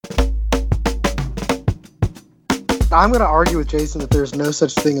I'm gonna argue with Jason that there's no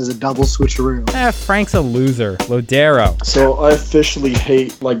such thing as a double switcheroo. Frank's a loser. Lodero. So I officially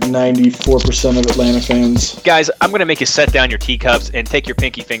hate like 94% of Atlanta fans. Guys, I'm gonna make you set down your teacups and take your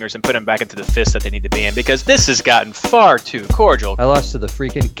pinky fingers and put them back into the fist that they need to be in, because this has gotten far too cordial. I lost to the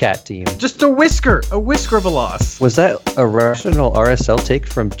freaking cat team. Just a whisker of a loss. Was that a rational RSL take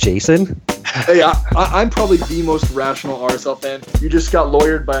from Jason? Hey, I'm probably the most rational RSL fan. You just got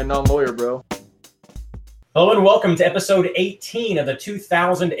lawyered by a non-lawyer, bro. Hello and welcome to episode 18 of the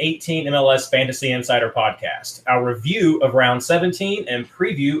 2018 MLS Fantasy Insider Podcast, our review of round 17 and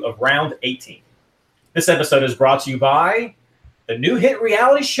preview of round 18. This episode is brought to you by the new hit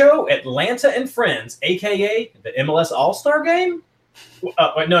reality show Atlanta and Friends, aka the MLS All-Star Game?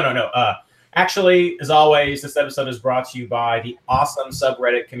 No. Actually, as always, this episode is brought to you by the awesome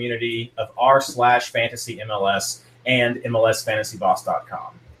subreddit community of r/fantasy MLS and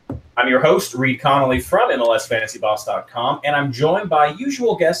MLSFantasyBoss.com. I'm your host, Reed Connolly from MLSFantasyBoss.com, and I'm joined by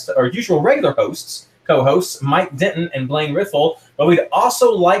usual regular hosts, co-hosts Mike Denton and Blaine Riffle, but we'd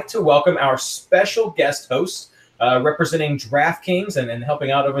also like to welcome our special guest hosts representing DraftKings and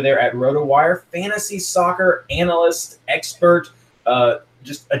helping out over there at RotoWire, fantasy soccer analyst, expert,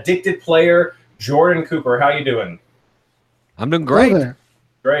 just addicted player, Jordan Cooper. How you doing? I'm doing great.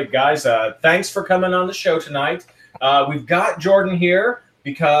 Great, guys. Thanks for coming on the show tonight. We've got Jordan here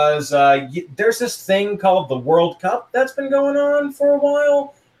because there's this thing called the World Cup that's been going on for a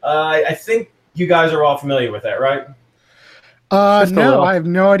while. I think you guys are all familiar with that, right? No, I have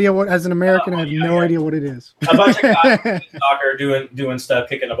no idea what. As an American, I have no idea what it is. A bunch of guys in soccer doing stuff,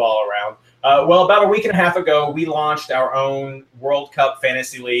 kicking the ball around. Well, about a week and a half ago, we launched our own World Cup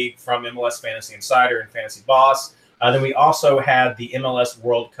Fantasy League from MLS Fantasy Insider and Fantasy Boss. Then we also had the MLS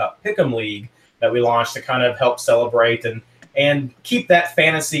World Cup Pick'em League that we launched to kind of help celebrate and keep that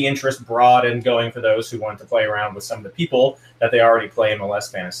fantasy interest broad and going for those who want to play around with some of the people that they already play MLS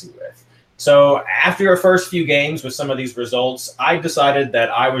fantasy with. So after your first few games with some of these results, I decided that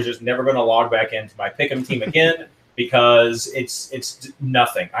I was just never going to log back into my Pick'em team again because it's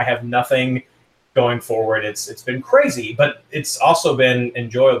nothing. I have nothing going forward. It's been crazy, but it's also been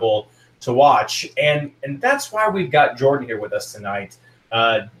enjoyable to watch. And that's why we've got Jordan here with us tonight.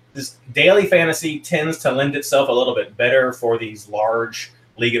 This daily fantasy tends to lend itself a little bit better for these large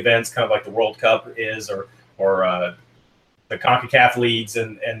league events, kind of like the World Cup is, or the CONCACAF leagues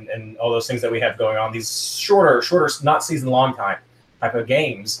and all those things that we have going on, these shorter, not season-long type of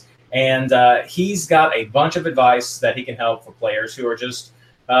games. And he's got a bunch of advice that he can help for players who are just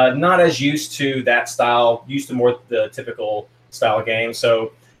not as used to that style, used to more the typical style of game.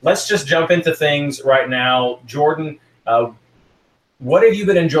 So let's just jump into things right now. Jordan, what have you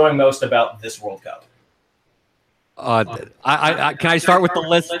been enjoying most about this World Cup? Can I start with the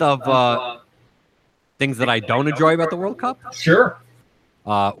list of things that I don't enjoy about the World Cup? Sure.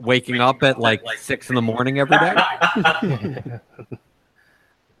 Waking up at like 6 a.m. every day.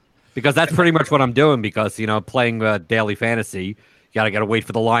 Because that's pretty much what I'm doing. Because playing daily fantasy, you gotta wait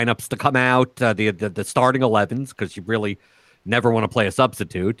for the lineups to come out, the starting 11s, because you really never want to play a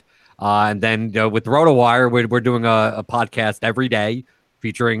substitute. And then with RotoWire, we're doing a podcast every day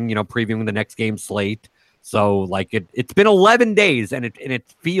featuring, previewing the next game slate. So like it's been 11 days and it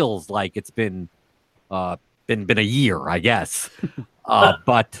feels like it's been a year, I guess.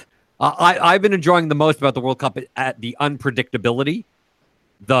 But I've been enjoying the most about the World Cup at the unpredictability.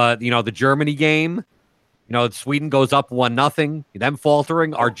 The Germany game, Sweden goes up 1-0, them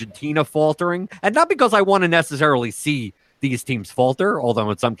faltering, Argentina faltering, and not because I want to necessarily see these teams falter, although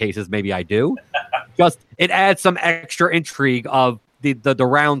in some cases maybe I do. Just it adds some extra intrigue of the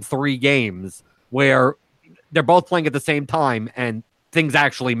round 3 games where they're both playing at the same time and things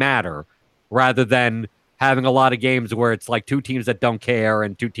actually matter, rather than having a lot of games where it's like 2 teams that don't care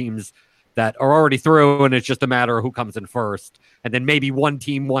and 2 teams that are already through, and it's just a matter of who comes in first. And then maybe one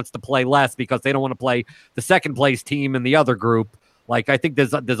team wants to play less because they don't want to play the second place team in the other group. Like, I think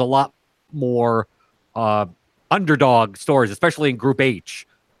there's a lot more underdog stories, especially in Group H,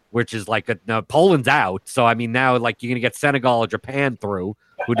 which is like Poland's out. So, I mean, now like you're going to get Senegal or Japan through,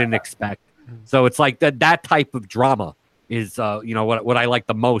 who didn't expect. So it's like that type of drama is, what I like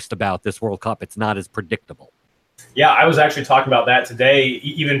the most about this World Cup. It's not as predictable. Yeah, I was actually talking about that today,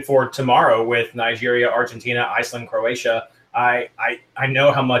 even for tomorrow with Nigeria, Argentina, Iceland, Croatia. I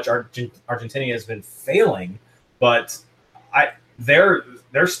know how much Argentina has been failing, but they're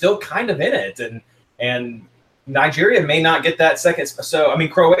still kind of in it, and Nigeria may not get that second. So I mean,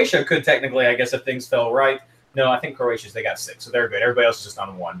 Croatia could technically, I guess, if things fell right. No, I think they got 6, so they're good. Everybody else is just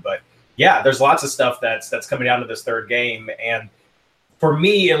on 1. But yeah, there's lots of stuff that's coming down to this third game, and for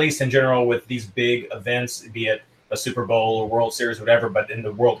me, at least in general, with these big events, be it a Super Bowl or World Series, whatever. But in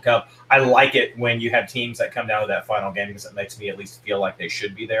the World Cup, I like it when you have teams that come down to that final game because it makes me at least feel like they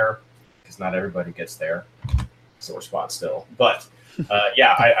should be there because not everybody gets there. Sore spot still. But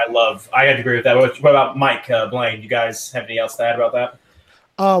yeah, I had to agree with that. What about Mike Blaine? You guys have anything else to add about that?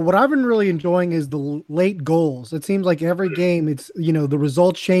 What I've been really enjoying is the late goals. It seems like every game, it's, the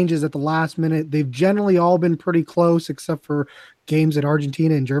result changes at the last minute. They've generally all been pretty close, except for games that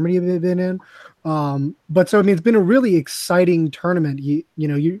Argentina and Germany have been in. But so, I mean, it's been a really exciting tournament.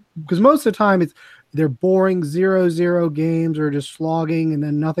 Because most of the time they're boring 0-0 games or just slogging, and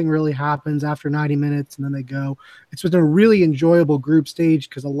then nothing really happens after 90 minutes, and then they go. It's been a really enjoyable group stage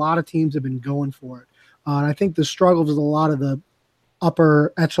because a lot of teams have been going for it. And I think the struggles of a lot of the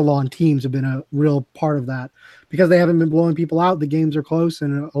upper echelon teams have been a real part of that because they haven't been blowing people out. The games are close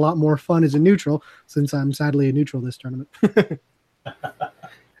and a lot more fun as a neutral, since I'm sadly a neutral this tournament.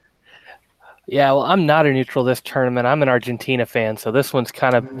 Yeah, well, I'm not a neutral this tournament. I'm an Argentina fan, so this one's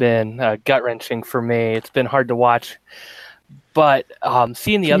kind of been gut-wrenching for me. It's been hard to watch. But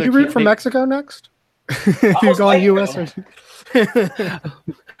seeing the other team... Can you root for Mexico next? If you're going U.S.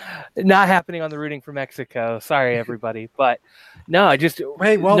 Not happening on the rooting for Mexico. Sorry, everybody. But no, I just...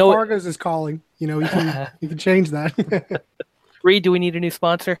 Hey, Fargo's is calling. You can change that. Reed, do we need a new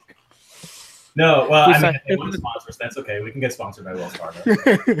sponsor? No, well, they want to sponsor us. That's okay. We can get sponsored by Wells Fargo.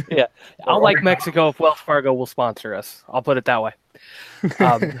 Yeah, I'll like Mexico if Wells Fargo will sponsor us. I'll put it that way.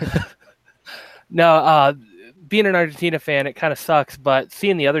 Being an Argentina fan, it kind of sucks, but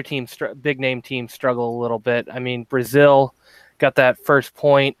seeing the other teams, big name teams, struggle a little bit. I mean, Brazil got that first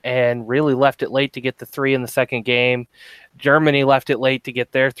point and really left it late to get the 3 in the second game. Germany left it late to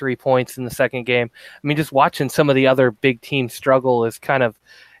get their 3 points in the second game. I mean, just watching some of the other big teams struggle is kind of...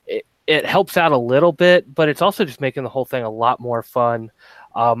 It helps out a little bit, but it's also just making the whole thing a lot more fun.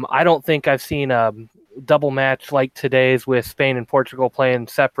 I don't think I've seen a double match like today's with Spain and Portugal playing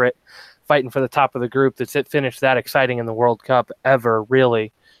separate, fighting for the top of the group that's finished that exciting in the World Cup ever,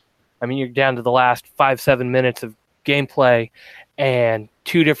 really. I mean, you're down to the last 5-7 minutes of gameplay, and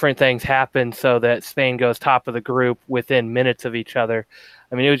 2 different things happen so that Spain goes top of the group within minutes of each other.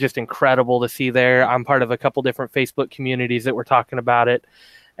 I mean, it was just incredible to see there. I'm part of a couple different Facebook communities that were talking about it.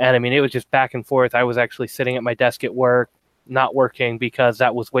 And I mean, it was just back and forth. I was actually sitting at my desk at work, not working because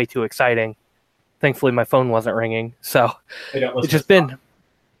that was way too exciting. Thankfully, my phone wasn't ringing. So it's just been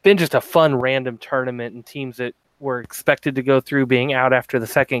just a fun random tournament, and teams that were expected to go through being out after the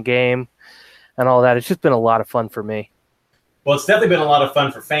second game and all that. It's just been a lot of fun for me. Well, it's definitely been a lot of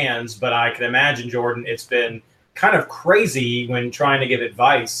fun for fans, but I can imagine, Jordan, it's been kind of crazy when trying to give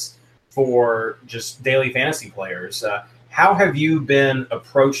advice for just daily fantasy players. How have you been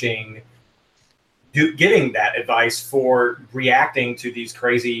approaching getting that advice for reacting to these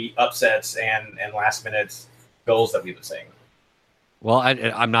crazy upsets and last-minute goals that we've been seeing? Well,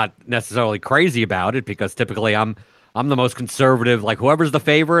 I'm not necessarily crazy about it because typically I'm the most conservative. Like whoever's the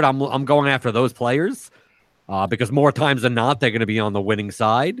favorite, I'm going after those players because more times than not they're going to be on the winning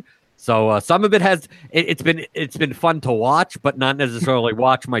side. So some of it it's been fun to watch, but not necessarily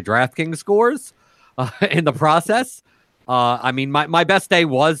watch my DraftKings scores in the process. I mean, my best day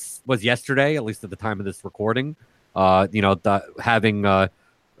was yesterday, at least at the time of this recording. Having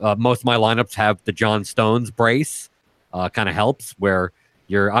most of my lineups have the John Stones brace kind of helps. Where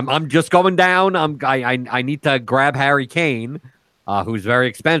I'm just going down. I need to grab Harry Kane, who's very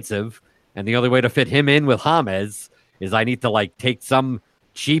expensive, and the only way to fit him in with James is I need to take some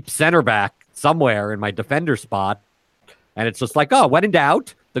cheap center back somewhere in my defender spot, and it's just when in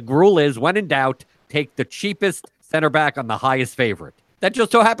doubt, the rule is when in doubt, take the cheapest center back on the highest favorite. That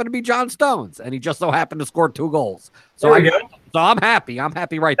just so happened to be John Stones, and he just so happened to score 2 goals. So I'm happy. I'm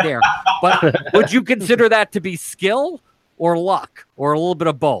happy right there. But would you consider that to be skill or luck or a little bit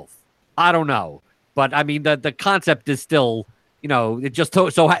of both? I don't know. But I mean, the concept is still, it just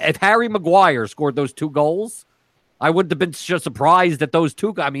so if Harry Maguire scored those 2 goals, I wouldn't have been just surprised at those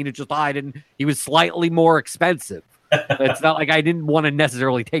 2. I mean, it just he was slightly more expensive. It's not like I didn't want to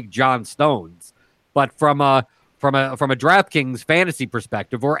necessarily take John Stones, but from a DraftKings fantasy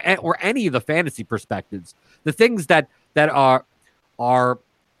perspective or any of the fantasy perspectives, the things that are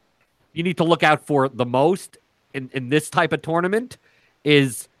you need to look out for the most in this type of tournament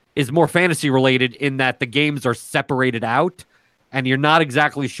is more fantasy related in that the games are separated out and you're not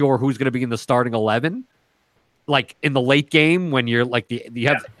exactly sure who's going to be in the starting 11. Like in the late game when you're you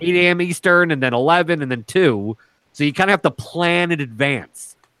have 8 a.m. Eastern and then 11 and then 2. So you kind of have to plan in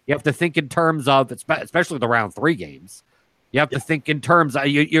advance. You have to think in terms of, especially the round 3 games. You have to think in terms of,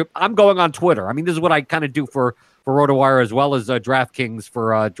 I'm going on Twitter. I mean, this is what I kind of do for RotoWire as well as DraftKings for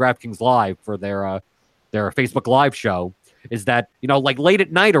DraftKings Live for their their Facebook Live show, is that, you know, like late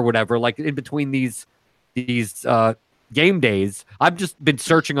at night or whatever, like in between these game days, I've just been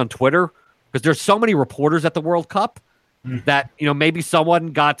searching on Twitter because there's so many reporters at the World Cup that, you know, maybe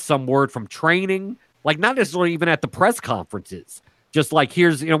someone got some word from training, like not necessarily even at the press conferences. Just like,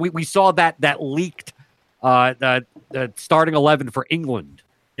 here's, you know, we saw that leaked the starting 11 for England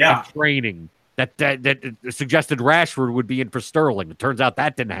in training that suggested Rashford would be in for Sterling. It turns out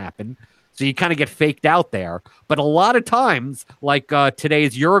that didn't happen. So you kind of get faked out there. But a lot of times, like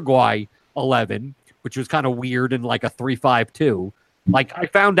today's Uruguay 11, which was kind of weird in like a 3-5-2, like I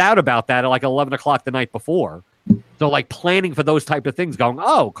found out about that at like 11 o'clock the night before. So like planning for those type of things, going,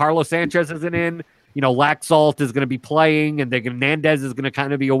 oh, Carlos Sanchez isn't in, you know, Laxalt is going to be playing, and Nandez is going to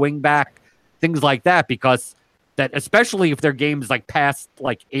kind of be a wing back, things like that, because that, especially if their games like past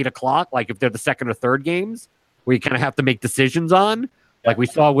like 8 o'clock, like if they're the second or third games where you kind of have to make decisions on, like we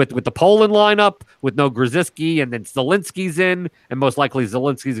saw with the Poland lineup with no Grzycki, and then Zielinski's in, and most likely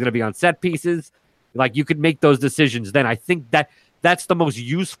Zielinski's going to be on set pieces. Like you could make those decisions then. I think that's the most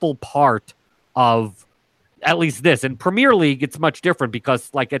useful part of at least this. In Premier League, it's much different because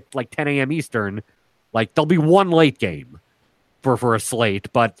like at like 10 a.m. Eastern, like there'll be one late game for a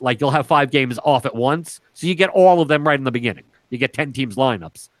slate, but like you'll have 5 games off at once. So you get all of them right in the beginning. You get 10 teams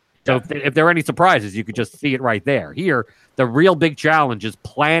lineups. So if there are any surprises, you could just see it right there. Here, the real big challenge is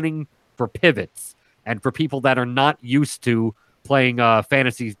planning for pivots and for people that are not used to playing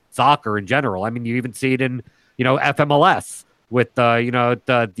fantasy soccer in general. I mean, you even see it in, you know, FMLS with, you know,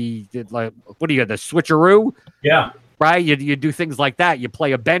 the like, what do you got, the switcheroo? Yeah. Right? You do things like that. You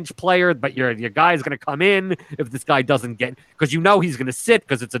play a bench player, but your guy's going to come in if this guy doesn't get, because you know he's going to sit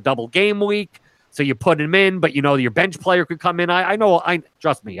because it's a double game week. So you put him in, but you know your bench player could come in. I know.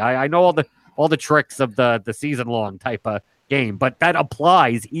 Trust me. I know all the tricks of the season long type of game, but that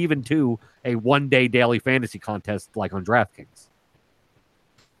applies even to a one-day daily fantasy contest like on DraftKings.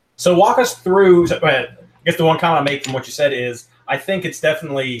 So walk us through. I guess the one comment I make from what you said is I think it's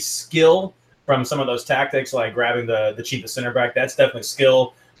definitely skill from some of those tactics, like grabbing the cheapest center back. That's definitely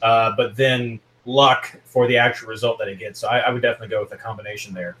skill, but then luck for the actual result that it gets. So I would definitely go with a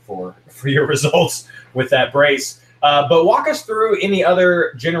combination there for your results with that brace. But walk us through any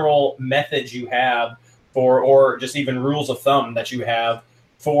other general methods you have for, or just even rules of thumb that you have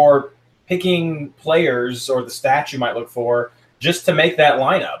for picking players or the stats you might look for just to make that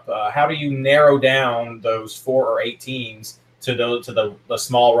lineup. How do you narrow down those 4 or 8 teams to the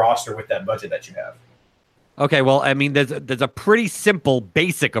small roster with that budget that you have? Okay, well, I mean, there's a pretty simple,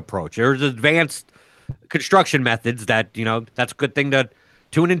 basic approach. There's advanced construction methods that, you know, that's a good thing to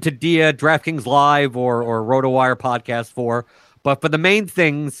tune into DraftKings Live or RotoWire podcast for. But for the main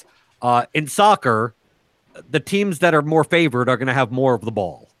things in soccer, the teams that are more favored are going to have more of the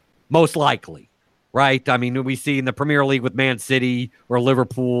ball, most likely, right? I mean, we see in the Premier League with Man City or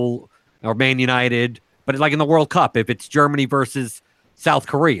Liverpool or Man United, but like in the World Cup, if it's Germany versus South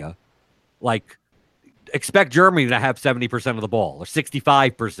Korea, like, expect Germany to have 70% of the ball or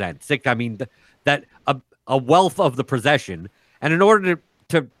 65%. I mean, that a wealth of the possession. And in order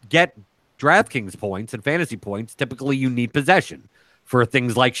to get DraftKings points and fantasy points, typically you need possession for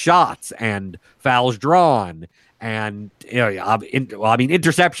things like shots and fouls drawn. And, you know,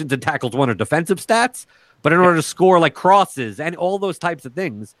 interceptions and tackles one are defensive stats. But in order to score like crosses and all those types of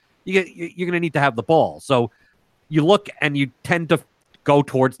things, you're going to need to have the ball. So you look and you tend to go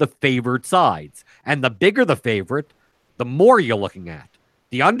towards the favored sides. And the bigger the favorite, the more you're looking at.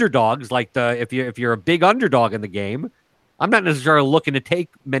 The underdogs, like if you're a big underdog in the game, I'm not necessarily looking to take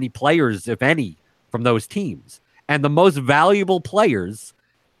many players, if any, from those teams. And the most valuable players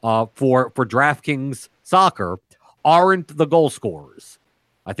for DraftKings soccer aren't the goal scorers.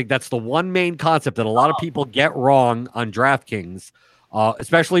 I think that's the one main concept that a lot of people get wrong on DraftKings,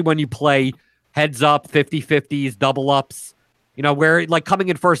 especially when you play heads up, 50-50s, double ups. You know, where like coming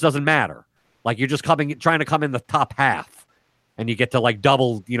in first doesn't matter. Like you're just trying to come in the top half, and you get to like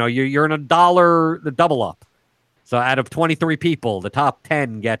double. You know, you're in the double up. So out of 23 people, the top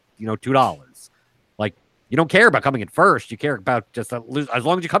 10 get, you know, $2. Like you don't care about coming in first. You care about just as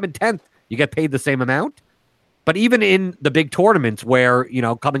long as you come in 10th, you get paid the same amount. But even in the big tournaments where, you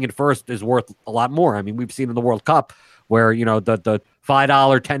know, coming in first is worth a lot more. I mean, we've seen in the World Cup where, you know, the $5,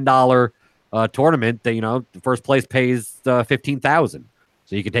 $10 tournament, that, you know, the first place pays $15,000.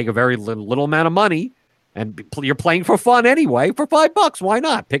 So you can take a very little amount of money, and you're playing for fun anyway. For $5, why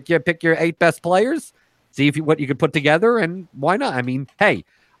not? Pick your 8 best players, see what you can put together, and why not? I mean, hey,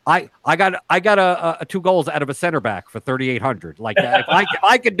 I got a 2 goals out of a center back for $3,800. Like if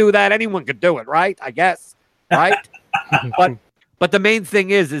I could do that, anyone could do it, right? I guess, right? But the main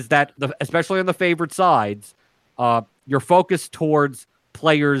thing is that especially on the favored sides, you're focused towards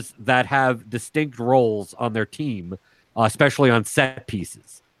players that have distinct roles on their team, especially on set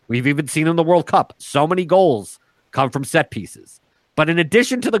pieces. We've even seen in the World Cup, so many goals come from set pieces. But in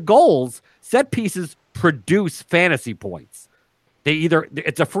addition to the goals, set pieces produce fantasy points.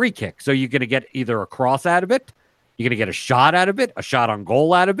 It's a free kick, so you're going to get either a cross out of it, you're going to get a shot out of it, a shot on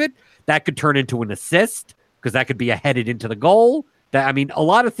goal out of it. That could turn into an assist because that could be a headed into the goal. A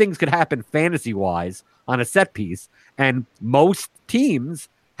lot of things could happen fantasy-wise on a set piece, and most teams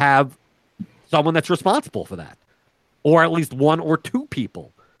have someone that's responsible for that, or at least one or two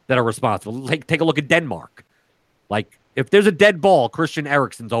people that are responsible. Take a look at Denmark. Like, if there's a dead ball, Christian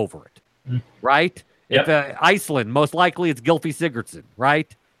Eriksen's over it, right? Yep. If Iceland, most likely it's Gylfi Sigurdsson,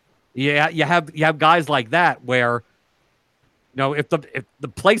 right? Yeah, you have guys like that where, if the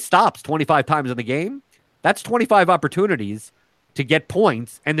play stops 25 times in the game, that's 25 opportunities to get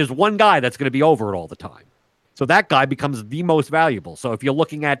points, and there's one guy that's going to be over it all the time. So that guy becomes the most valuable. So if you're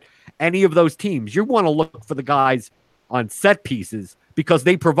looking at any of those teams, you want to look for the guys on set pieces because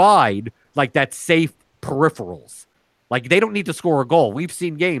they provide like that safe peripherals. Like, they don't need to score a goal. We've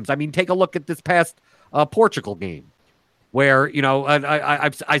seen games. Take a look at this past Portugal game where,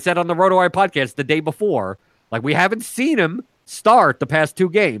 I said on the RotoWire podcast the day before, like, we haven't seen him start the past two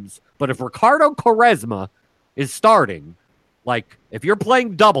games, but if Ricardo Quaresma is starting, like, if you're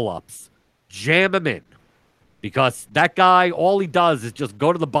playing double ups, jam him in, because that guy, all he does is just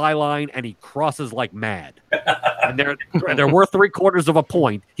go to the byline and he crosses like mad. and they're worth 3/4 of a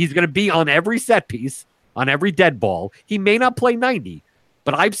point. He's going to be on every set piece, on every dead ball. He may not play 90,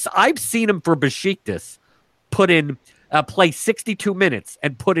 but I've seen him for Besiktas play 62 minutes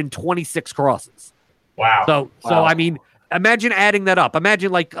and put in 26 crosses. Wow. So imagine adding that up.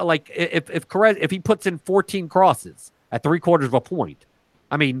 Imagine like if he puts in 14 crosses at 3/4 of a point.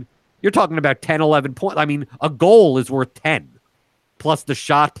 You're talking about 10, 11 points. A goal is worth 10 plus the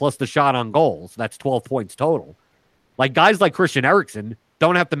shot on goals. That's 12 points total. Like, guys like Christian Eriksen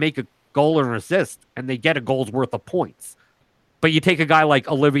don't have to make a goal or an assist, and they get a goal's worth of points. But you take a guy like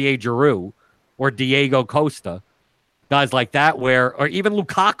Olivier Giroud or Diego Costa, guys like that, or even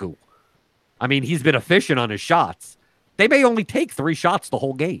Lukaku. He's been efficient on his shots. They may only take 3 shots the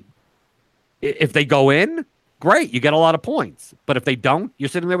whole game. If they go in, great, you get a lot of points. But if they don't, you're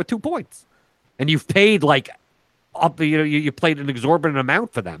sitting there with 2 points. And you've paid you played an exorbitant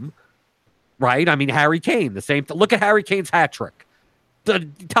amount for them, right? Harry Kane, the same thing. Look at Harry Kane's hat trick.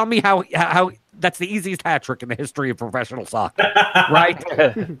 Tell me how that's the easiest hat trick in the history of professional soccer, right?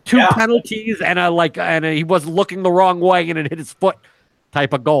 2 penalties and he was looking the wrong way and it hit his foot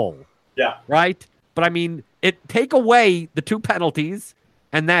type of goal. Yeah. Right? But take away the 2 penalties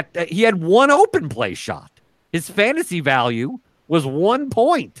and that he had 1 open play shot. His fantasy value was 1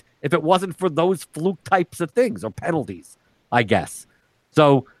 point if it wasn't for those fluke types of things or penalties, I guess.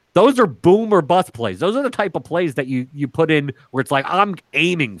 So those are boom or bust plays. Those are the type of plays that you put in where it's like, I'm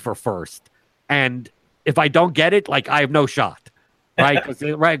aiming for first. And if I don't get it, like, I have no shot. Right?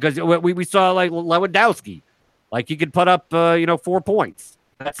 Because we saw like Lewandowski. Like, he could put up 4 points.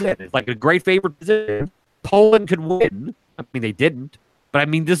 That's it. It's like a great favorite position. Poland could win. They didn't. But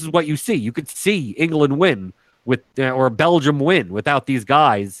this is what you see. You could see England win or Belgium win without these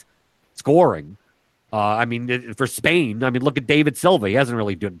guys scoring. For Spain, look at David Silva. He hasn't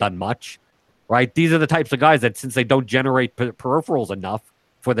really done much, right? These are the types of guys that, since they don't generate peripherals enough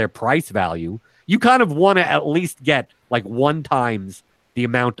for their price value, you kind of want to at least get like 1 times the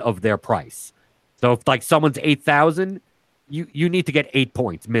amount of their price. So if like someone's 8,000, you need to get 8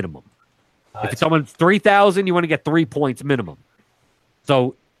 points minimum. If someone's 3,000, you want to get 3 points minimum.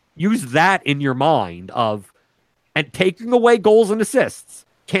 So use that in your mind and taking away goals and assists.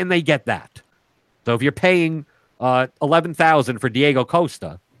 Can they get that? So if you're paying 11,000 for Diego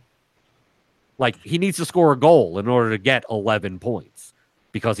Costa, like, he needs to score a goal in order to get 11 points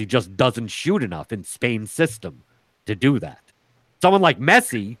because he just doesn't shoot enough in Spain's system to do that. Someone like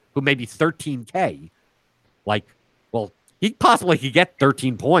Messi, who may be 13K, he possibly could get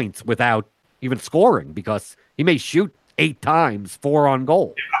 13 points without even scoring because he may shoot 8 times, 4 on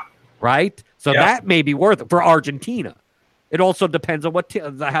goal, right? So that may be worth it for Argentina. It also depends on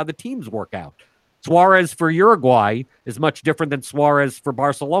how the teams work out. Suarez for Uruguay is much different than Suarez for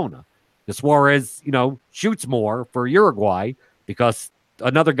Barcelona. The Suarez, shoots more for Uruguay because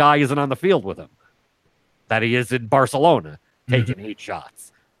another guy isn't on the field with him that he is in Barcelona taking 8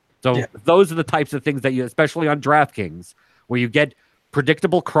 shots. So those are the types of things that you, especially on DraftKings, where you get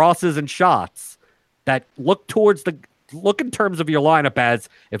predictable crosses and shots that look in terms of your lineup as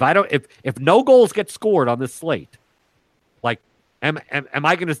if no goals get scored on this slate, like, am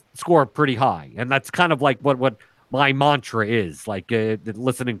I going to score pretty high? And that's kind of like what my mantra is. Like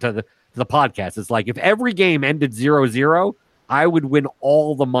listening to the podcast, it's like if every game ended 0-0, I would win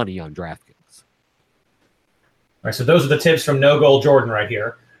all the money on DraftKings. All right, so those are the tips from No Goal Jordan right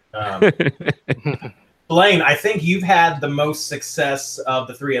here. Blaine, I think you've had the most success of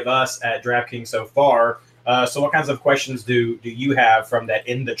the three of us at DraftKings so far. So what kinds of questions do you have from that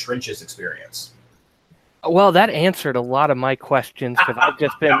in the trenches experience? Well, that answered a lot of my questions because I've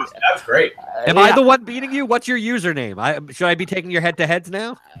just been. That's great. Am I the one beating you? What's your username? Should I be taking your head-to-heads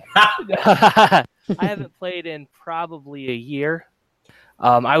now? I haven't played in probably a year.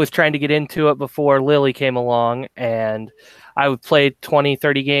 I was trying to get into it before Lily came along, and I would play 20,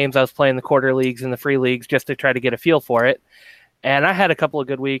 30 games. I was playing the quarter leagues and the free leagues just to try to get a feel for it. And I had a couple of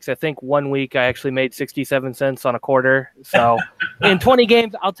good weeks. I think 1 week I actually made 67 cents on a quarter. So in 20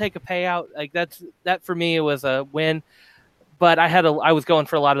 games, I'll take a payout. Like that for me, it was a win. But I was going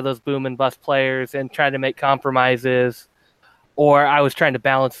for a lot of those boom and bust players and trying to make compromises, or I was trying to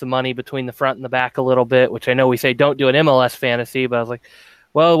balance the money between the front and the back a little bit, which I know we say don't do an MLS fantasy, but I was like,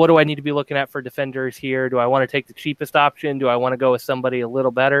 well, what do I need to be looking at for defenders here? Do I want to take the cheapest option? Do I want to go with somebody a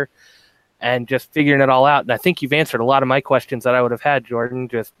little better? And just figuring it all out. And I think you've answered a lot of my questions that I would have had, Jordan.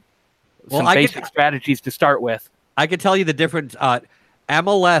 Just some basic strategies to start with. I can tell you the difference.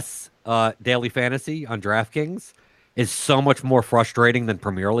 MLS daily fantasy on DraftKings is so much more frustrating than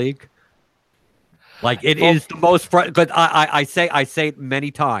Premier League. Like it is the most but I say it many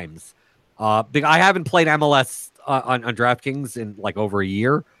times. I haven't played MLS on DraftKings in like over a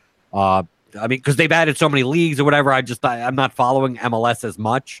year. I mean, because they've added so many leagues or whatever. I'm not following MLS as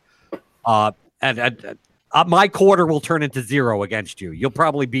much. And my quarter will turn into 0 against you. You'll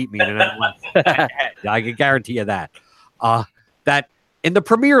probably beat me in an MLS. I can guarantee you that. That in the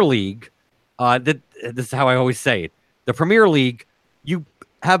Premier League, this is how I always say it. The Premier League, you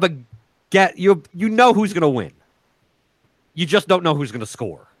have you know who's going to win. You just don't know who's going to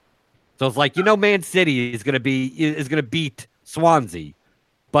score. So it's like Man City is going to beat Swansea.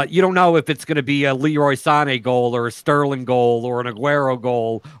 But you don't know if it's going to be a Leroy Sané goal or a Sterling goal or an Aguero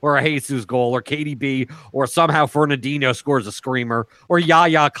goal or a Jesus goal or KDB or somehow Fernandinho scores a screamer or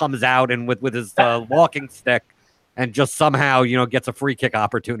Yaya comes out and with his walking stick and just somehow, gets a free kick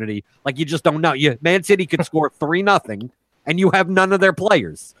opportunity. Like you just don't know. Man City could score 3-0 and you have none of their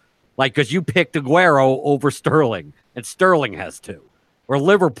players. Like, because you picked Aguero over Sterling and Sterling has 2. Or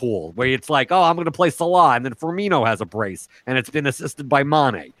Liverpool, where it's like, oh, I'm going to play Salah, and then Firmino has a brace, and it's been assisted by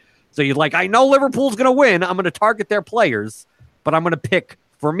Mane. So you're like, I know Liverpool's going to win. I'm going to target their players, but I'm going to pick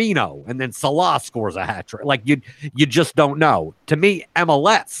Firmino, and then Salah scores a hat trick. Like, you just don't know. To me,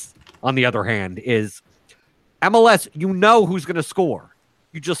 MLS, on the other hand, is MLS, you know who's going to score.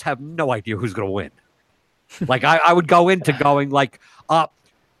 You just have no idea who's going to win. Like, I would go into going, like, I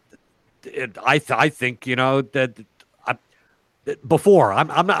think, that... Before I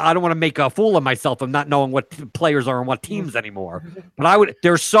don't want to make a fool of myself. I'm not knowing what players are on what teams anymore. But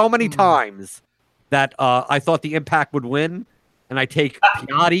there's so many times that I thought the Impact would win, and I take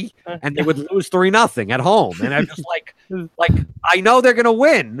Piatti, and they would lose 3-0 at home, and I'm just like I know they're gonna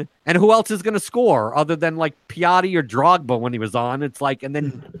win, and who else is gonna score other than like Piatti or Drogba when he was on? It's like, and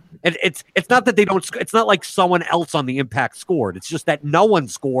then it's not that they don't. It's not like someone else on the Impact scored. It's just that no one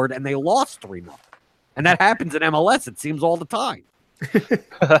scored, and they lost 3-0. And that happens in MLS, it seems, all the time.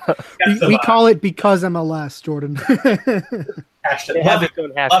 we call it because MLS, Jordan.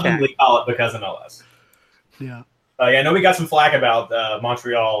 Lovingly call it because MLS. Yeah. I know we got some flack about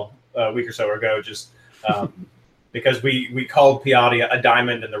Montreal a week or so ago, just because we called Piatti a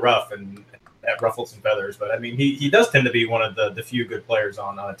diamond in the rough, and that ruffled some feathers. But, I mean, he does tend to be one of the few good players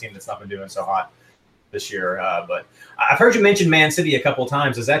on a team that's not been doing so hot this year. But I've heard you mention Man City a couple of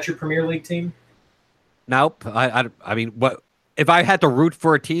times. Is that your Premier League team? Nope. I mean, what if I had to root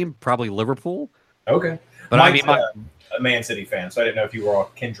for a team? Probably Liverpool. Okay, but Mike's a Man City fan, so I didn't know if you were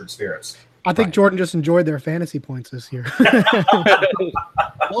all kindred spirits. I think Jordan just enjoyed their fantasy points this year.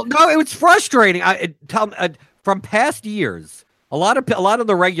 Well, no, it was frustrating. From past years, a lot of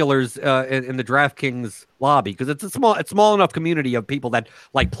the regulars in the DraftKings lobby, because it's a small enough community of people that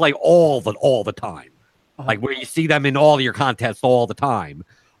like play all the time, like where you see them in all your contests all the time.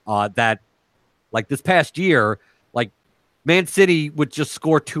 That. Like this past year, like Man City would just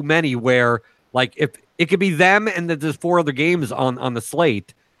score too many where like if it could be them and there's 4 other games on the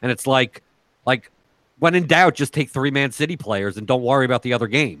slate. And it's like when in doubt, just take 3 Man City players and don't worry about the other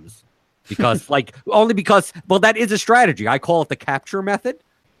games because well, that is a strategy. I call it the capture method,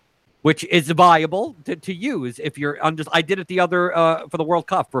 which is viable to use if you're I did it the other for the World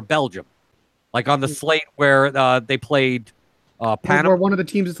Cup for Belgium, like on the slate where they played Panama. Where one of the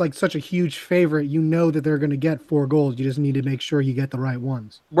teams is like such a huge favorite, you know that they're going to get 4 goals. You just need to make sure you get the right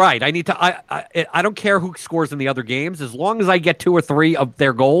ones. Right. I don't care who scores in the other games. As long as I get 2 or 3 of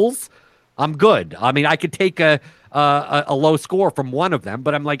their goals, I'm good. I mean, I could take a low score from one of them,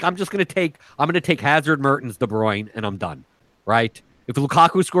 but I'm going to take Hazard, Mertens, De Bruyne, and I'm done. Right. If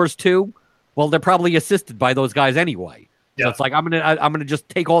Lukaku scores 2, well, they're probably assisted by those guys anyway. So it's like I'm gonna just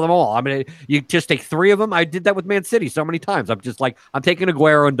take all them all. You just take 3 of them. I did that with Man City so many times. I'm just like, I'm taking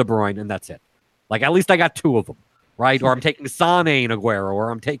Aguero and De Bruyne, and that's it. Like, at least I got 2 of them, right? Or I'm taking Sane and Aguero, or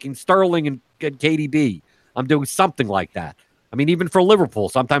I'm taking Sterling and KDB. I'm doing something like that. I mean, even for Liverpool,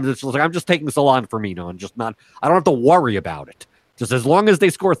 sometimes it's just like I'm just taking Salah and Firmino, and just not. I don't have to worry about it. Just as long as they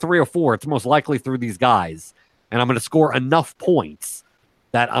score 3 or 4, it's most likely through these guys, and I'm going to score enough points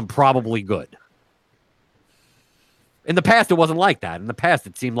that I'm probably good. In the past, it wasn't like that. In the past,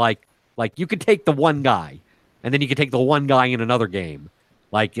 it seemed like you could take the one guy, and then you could take the one guy in another game.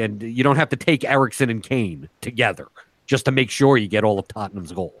 And you don't have to take Eriksen and Kane together just to make sure you get all of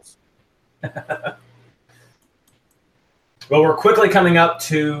Tottenham's goals. Well, we're quickly coming up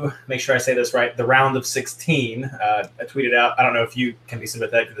to, make sure I say this right, the round of 16. I tweeted out, I don't know if you can be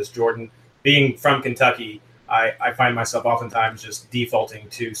sympathetic to this, Jordan. Being from Kentucky, I find myself oftentimes just defaulting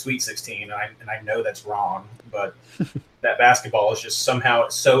to Sweet 16, and I know that's wrong, but that basketball is just somehow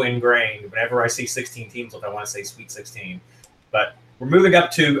so ingrained. Whenever I see 16 teams, I want to say Sweet 16. But we're moving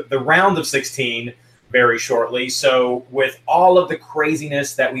up to the round of 16 very shortly. So with all of the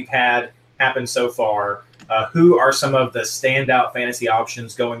craziness that we've had happen so far, who are some of the standout fantasy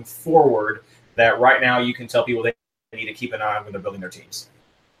options going forward that right now you can tell people they need to keep an eye on when they're building their teams?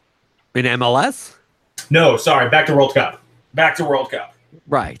 In MLS? No, sorry. Back to World Cup.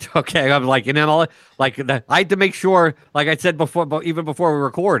 Right. Okay. I'm like in MLS. I had to make sure. Like I said before, but even before we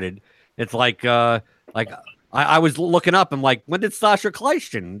recorded, it's I was looking up. I'm like, when did Sasha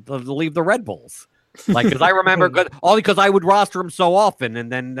Kleistin leave the Red Bulls? Because I remember only because I would roster him so often, and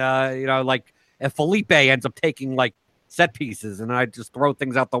then if Felipe ends up taking set pieces, and I just throw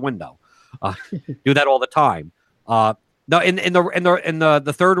things out the window. Do that all the time. No, in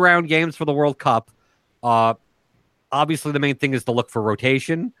the third round games for the World Cup. Obviously, the main thing is to look for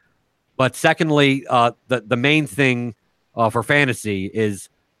rotation, but secondly, the main thing for fantasy is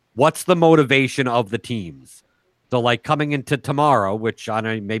what's the motivation of the teams. So, coming into tomorrow, which I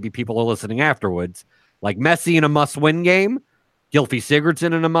know maybe people are listening afterwards, Messi in a must-win game, Gylfi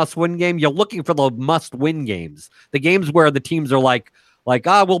Sigurdsson in a must-win game. You're looking for the must-win games, the games where the teams are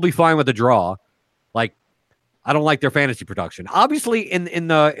we'll be fine with a draw. I don't like their fantasy production. Obviously, in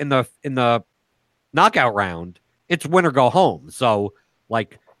the knockout round, it's win or go home. So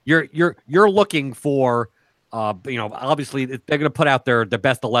you're looking for obviously they're going to put out their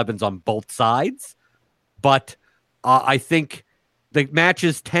best 11s on both sides, but I think the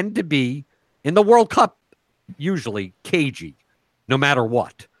matches tend to be in the World Cup usually cagey, no matter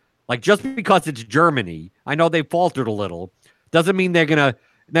what. Just because it's Germany, I know they faltered a little, doesn't mean they're going to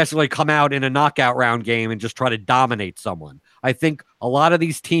necessarily come out in a knockout round game and just try to dominate someone. I think a lot of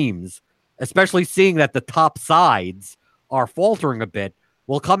these teams, especially seeing that the top sides are faltering a bit,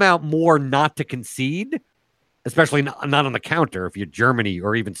 will come out more not to concede, especially not on the counter if you're Germany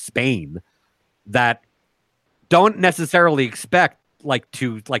or even Spain, that don't necessarily expect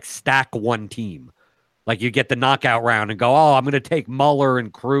to stack one team. You get the knockout round and go, oh, I'm going to take Muller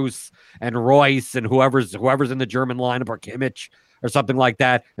and Kroos and Royce and whoever's in the German lineup, or Kimmich or something like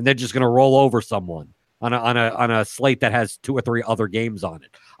that, and they're just going to roll over someone on a slate that has 2 or 3 other games on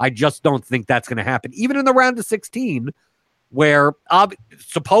it. I just don't think that's going to happen. Even in the round of 16, where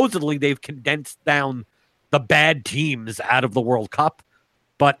supposedly they've condensed down the bad teams out of the World Cup,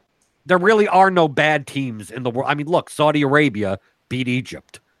 but there really are no bad teams in the world. I mean, look, Saudi Arabia beat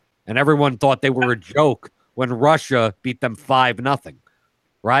Egypt, and everyone thought they were a joke when Russia beat them 5-0,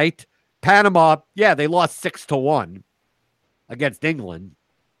 right? Panama, yeah, they lost 6-1 against England,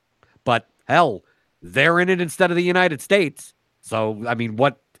 but hell, they're in it instead of the United States. So, I mean,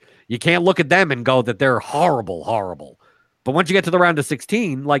 you can't look at them and go that they're horrible. But once you get to the round of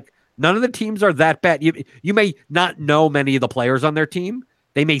 16, none of the teams are that bad. You may not know many of the players on their team.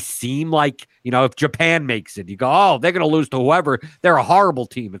 They may seem if Japan makes it, you go, oh, they're going to lose to whoever. They're a horrible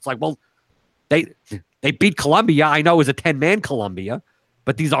team. It's they beat Colombia. I know it was a 10-man Colombia,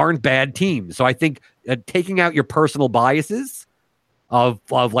 but these aren't bad teams. So I think taking out your personal biases of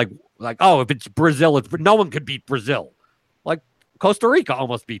oh, if it's Brazil, no one could beat Brazil. Costa Rica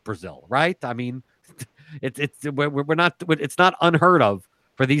almost beat Brazil, right? I mean, we're not. It's not unheard of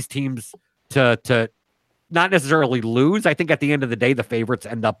for these teams to not necessarily lose. I think at the end of the day, the favorites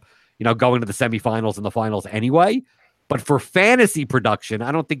end up going to the semifinals and the finals anyway. But for fantasy production,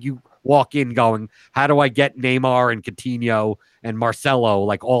 I don't think you walk in going, how do I get Neymar and Coutinho and Marcelo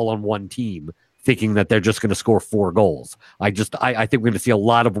like all on one team, thinking that they're just going to score 4 goals. I think we're going to see a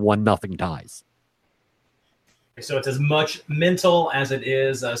lot of 1-0 ties. So it's as much mental as it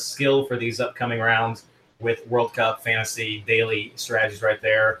is a skill for these upcoming rounds with World Cup fantasy daily strategies right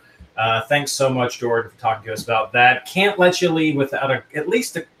there. Thanks so much, Jordan, for talking to us about that. Can't let you leave without at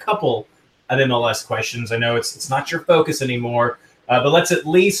least a couple of MLS questions. I know it's not your focus anymore, but let's at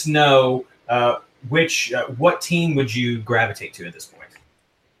least know what team would you gravitate to at this point?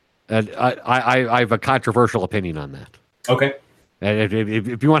 I have a controversial opinion on that. Okay. And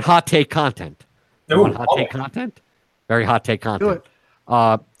if you want hot take content, very hot take content.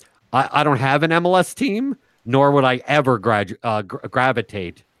 I don't have an MLS team, nor would I ever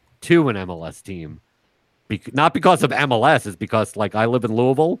gravitate to an MLS team. Not because of MLS, it's because like I live in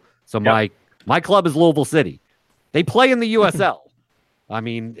Louisville, so my club is Louisville City. They play in the USL. I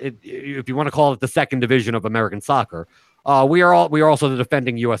mean, if you want to call it the second division of American soccer. We are also the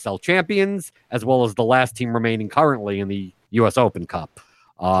defending USL champions, as well as the last team remaining currently in the US Open Cup.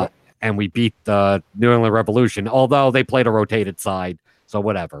 And we beat the New England Revolution, although they played a rotated side, so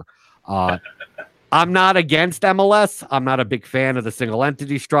whatever. I'm not against MLS. I'm not a big fan of the single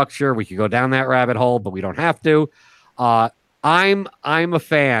entity structure. We could go down that rabbit hole, but we don't have to. I'm a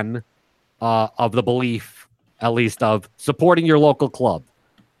fan of the belief, at least, of supporting your local club.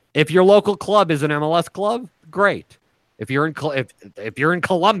 If your local club is an MLS club, great. If you're in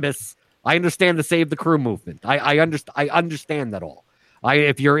Columbus, I understand the Save the Crew movement. I understand that all.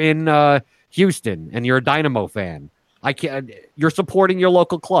 If you're in Houston and you're a Dynamo fan, you're supporting your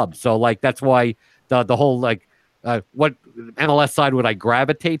local club. So like that's why the whole like what MLS side would I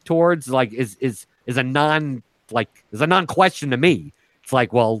gravitate towards like is a non question to me. It's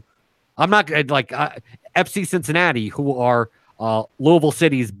like, well, I'm not like FC Cincinnati, who are Louisville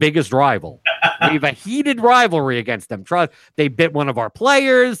City's biggest rival. We have a heated rivalry against them. They bit one of our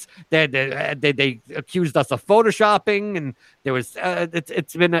players. They accused us of photoshopping, and there was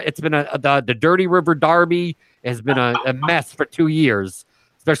the Dirty River Derby has been a mess for 2 years.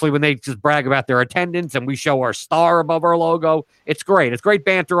 Especially when they just brag about their attendance and we show our star above our logo. It's great. It's great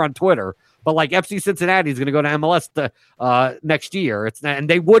banter on Twitter. But like FC Cincinnati is going to go to MLS next year. And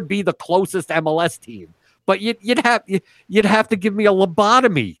they would be the closest MLS team. But you'd have to give me a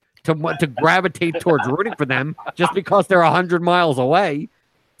lobotomy to gravitate towards rooting for them just because they're 100 miles away.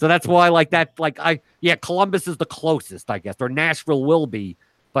 So that's why Columbus is the closest, I guess, or Nashville will be.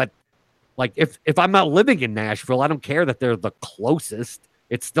 But like if I'm not living in Nashville, I don't care that they're the closest.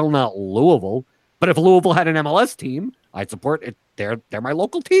 It's still not Louisville. But if Louisville had an MLS team, I'd support it. They're my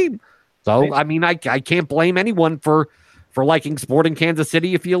local team. So I mean, I can't blame anyone for liking Sporting Kansas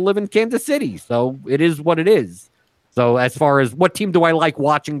City if you live in Kansas City. So it is what it is. So as far as what team do I like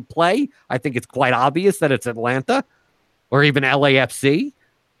watching play, I think it's quite obvious that it's Atlanta or even LAFC.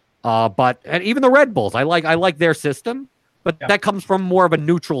 And even the Red Bulls, I like their system, but that comes from more of a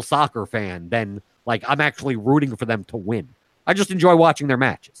neutral soccer fan than like I'm actually rooting for them to win. I just enjoy watching their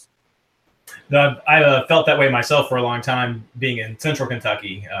matches. I felt that way myself for a long time being in Central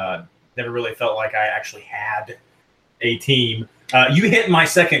Kentucky. Never really felt like I actually had a team. You hit my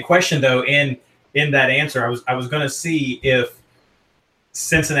second question though in that answer. I was going to see if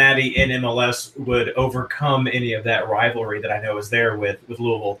Cincinnati in MLS would overcome any of that rivalry that I know is there with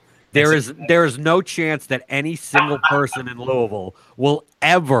Louisville. There is no chance that any single person in Louisville will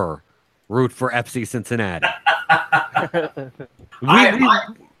ever root for FC Cincinnati.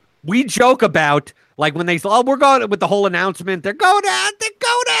 We joke about like when they say, "Oh, we're going with the whole announcement. They're going to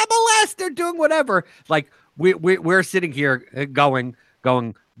MLS. They're doing whatever." Like we're sitting here going.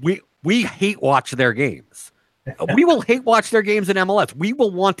 We hate watch their games. We will hate watch their games in MLS. We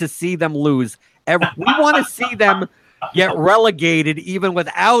will want to see them lose. We want to see them get relegated even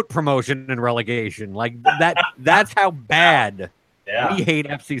without promotion and relegation. Like that. That's how bad we hate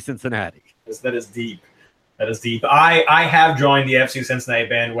FC Cincinnati. That is deep. That is deep. I have joined the FC Cincinnati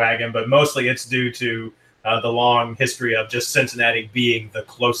bandwagon, but mostly it's due to the long history of just Cincinnati being the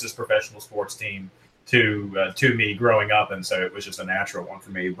closest professional sports team to me growing up, and so it was just a natural one for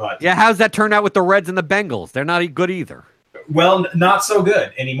me. But yeah, how's that turn out with the Reds and the Bengals? They're not good either. Well, not so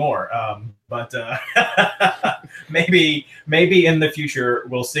good anymore. But maybe in the future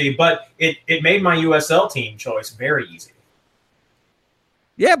we'll see. But it made my USL team choice very easy.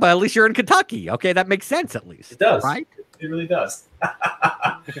 Yeah, but at least you're in Kentucky. Okay, that makes sense at least. It does. Right? It really does.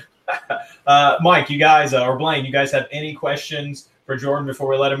 Mike, you guys, or Blaine, you guys have any questions for Jordan before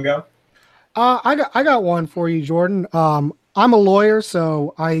we let him go? I got one for you, Jordan. I'm a lawyer,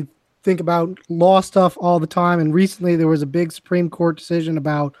 so I think about law stuff all the time, and recently there was a big Supreme Court decision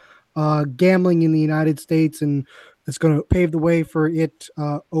about gambling in the United States, and it's going to pave the way for it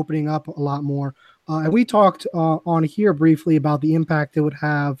opening up a lot more. And we talked on here briefly about the impact it would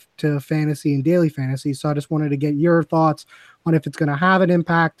have to fantasy and daily fantasy. So I just wanted to get your thoughts on if it's going to have an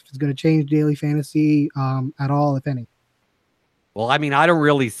impact, if it's going to change daily fantasy at all, if any. Well, I mean, I don't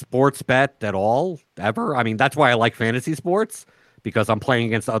really sports bet at all, ever. I mean, that's why I like fantasy sports, because I'm playing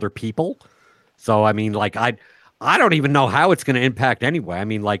against other people. So, I mean, like, I don't even know how it's going to impact anyway. I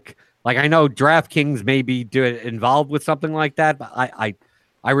mean, like I know DraftKings may be involved with something like that, but I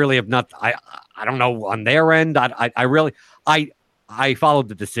really have not. I don't know on their end. I followed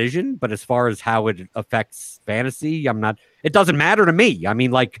the decision, but as far as how it affects fantasy, I'm not. It doesn't matter to me. I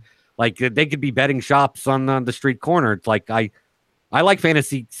mean, like they could be betting shops on the street corner. It's like I like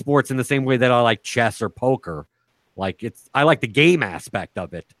fantasy sports in the same way that I like chess or poker. Like I like the game aspect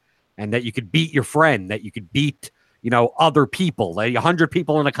of it, and that you could beat your friend, that you could beat other people, 100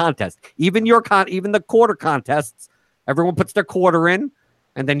 people in a contest, even even the quarter contests. Everyone puts their quarter in,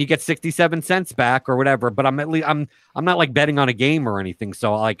 and then you get 67 cents back or whatever. But I'm not like betting on a game or anything.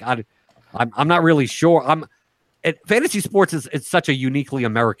 So like I'm not really sure. Fantasy sports is such a uniquely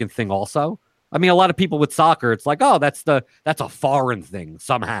American thing. Also, I mean, a lot of people with soccer, it's like, oh, that's a foreign thing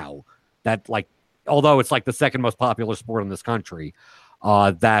somehow. That like, although it's like the second most popular sport in this country,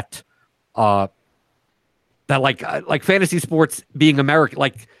 that like fantasy sports being American,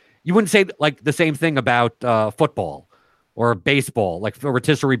 like you wouldn't say like the same thing about football or baseball, like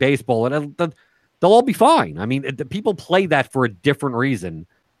rotisserie baseball, and they'll all be fine. I mean, people play that for a different reason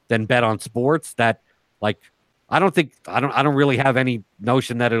than bet on sports. That like, I don't really have any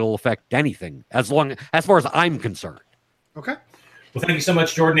notion that it'll affect anything as far as I'm concerned. Okay. Well, thank you so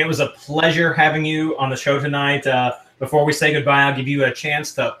much, Jordan. It was a pleasure having you on the show tonight. Before we say goodbye, I'll give you a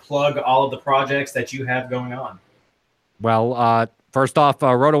chance to plug all of the projects that you have going on. Well, first off,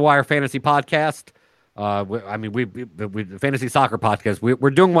 RotoWire Fantasy Podcast. We Fantasy Soccer Podcast. We're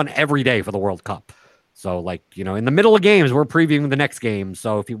doing one every day for the World Cup. So, like, in the middle of games, we're previewing the next game.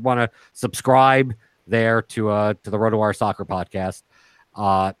 So, if you want to subscribe there to the RotoWire Soccer Podcast,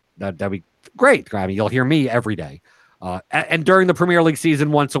 that'd be great. I mean, you'll hear me every day. And during the Premier League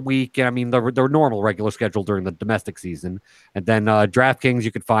season, once a week. I mean, the normal regular schedule during the domestic season. And then DraftKings,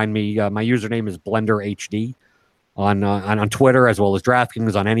 you can find me. My username is BlenderHD on Twitter, as well as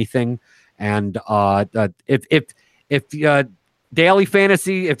DraftKings on anything. And if daily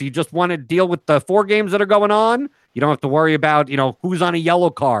fantasy, if you just want to deal with the 4 games that are going on, you don't have to worry about who's on a yellow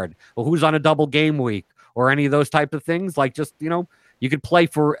card or who's on a double game week or any of those type of things. Like just you could play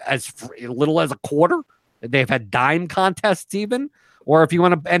for as little as a quarter. They've had dime contests even, or if you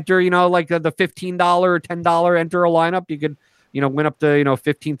want to enter, like the $15 or $10 enter a lineup, you could, win up to,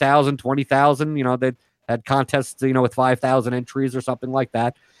 15,000, 20,000, they had contests, with 5,000 entries or something like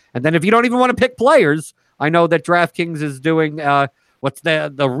that. And then if you don't even want to pick players, I know that DraftKings is doing what's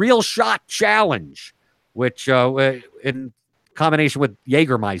the Real Shot Challenge, which in combination with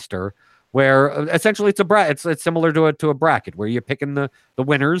Jägermeister, where essentially it's similar to a bracket where you're picking the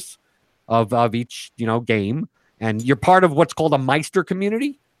winners of each game, and you're part of what's called a Meister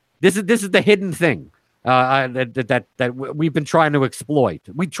community. This is the hidden thing that we've been trying to exploit.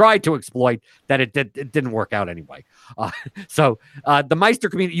 We tried to exploit that it didn't work out anyway. So the Meister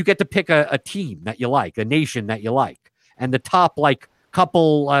community, you get to pick a team that you like, a nation that you like, and the top like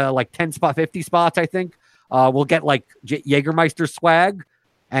couple 10 spot, 50 spots, I think, will get like Jägermeister swag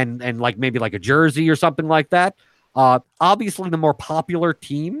and like maybe like a jersey or something like that. Obviously, the more popular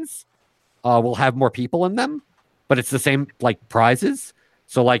teams will have more people in them, but it's the same like prizes.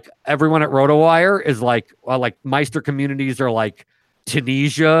 So like everyone at RotoWire is like Meister communities are like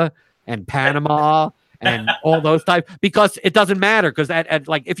Tunisia and Panama and all those types, because it doesn't matter, because at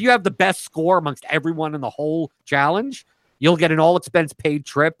like if you have the best score amongst everyone in the whole challenge, you'll get an all expense paid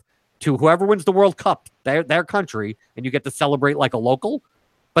trip to whoever wins the World Cup, their country, and you get to celebrate like a local.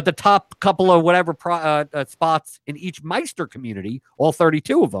 But the top couple of whatever spots in each Meister community, all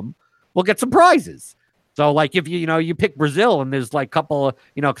 32 of them, will get some prizes. So like if you pick Brazil and there's like a couple of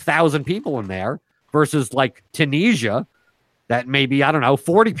 1,000 people in there versus like Tunisia that maybe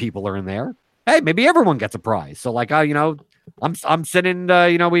 40 people are in there. Hey, maybe everyone gets a prize. So like I'm sitting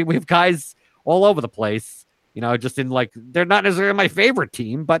we have guys all over the place. Just in like they're not necessarily my favorite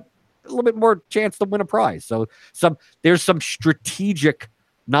team, but a little bit more chance to win a prize. So there's some strategic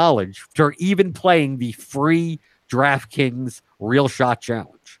knowledge for even playing the free DraftKings Real Shot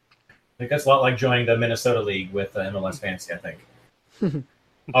Challenge. I think that's a lot like joining the Minnesota League with MLS Fantasy, I think.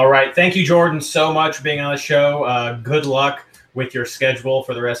 All right. Thank you, Jordan, so much for being on the show. Good luck with your schedule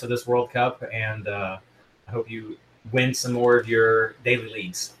for the rest of this World Cup, and I hope you win some more of your daily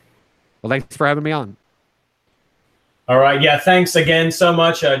leagues. Well, thanks for having me on. All right. Yeah. Thanks again so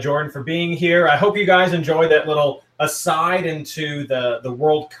much, Jordan, for being here. I hope you guys enjoyed that little aside into the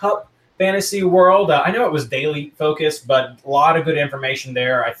World Cup fantasy world. I know it was daily focused, but a lot of good information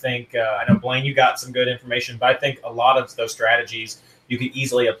there. I think, I know, Blaine, you got some good information, but I think a lot of those strategies you could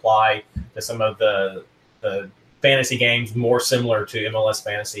easily apply to some of the fantasy games more similar to MLS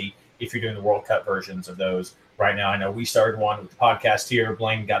Fantasy if you're doing the World Cup versions of those right now. I know we started one with the podcast here.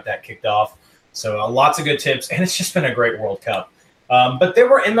 Blaine got that kicked off. So lots of good tips, and it's just been a great World Cup. But there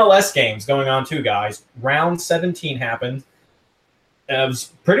were MLS games going on too, guys. Round 17 happened. It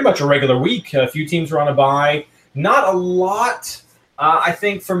was pretty much a regular week. A few teams were on a bye. Not a lot, I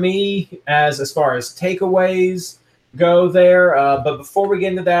think, for me as far as takeaways go there. But before we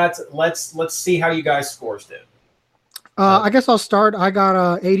get into that, let's see how you guys' scores did. I guess I'll start. I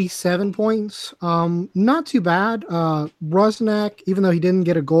got 87 points. Not too bad. Rusnak, even though he didn't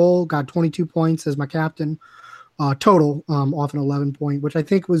get a goal, got 22 points as my captain total off an 11 point, which I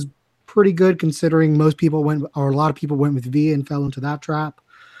think was pretty good considering most people went, or a lot of people went with Villa and fell into that trap.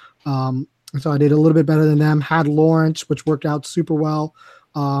 So I did a little bit better than them. Had Lawrence, which worked out super well.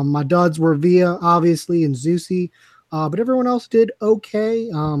 My duds were Villa, obviously, and Zusi, but everyone else did okay.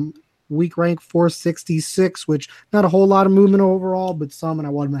 Week rank 466, which not a whole lot of movement overall, but some, and I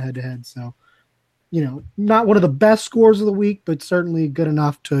won my head-to-head. So, not one of the best scores of the week, but certainly good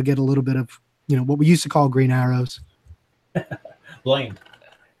enough to get a little bit of, what we used to call green arrows. Blaine.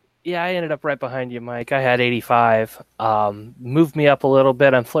 Yeah, I ended up right behind you, Mike. I had 85. Moved me up a little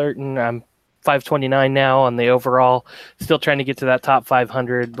bit. I'm flirting. I'm 529 now on the overall. Still trying to get to that top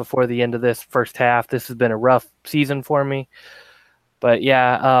 500 before the end of this first half. This has been a rough season for me. But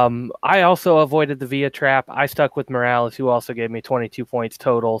yeah, I also avoided the Villa trap. I stuck with Morales, who also gave me 22 points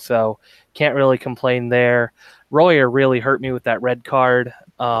total, so can't really complain there. Royer really hurt me with that red card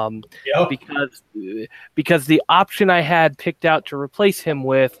because the option I had picked out to replace him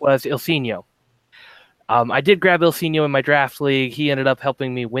with was Ilsinho. I did grab Ilsinho in my draft league. He ended up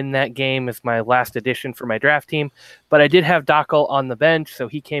helping me win that game as my last addition for my draft team. But I did have Dockel on the bench, so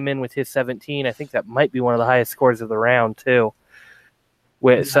he came in with his 17. I think that might be one of the highest scores of the round, too.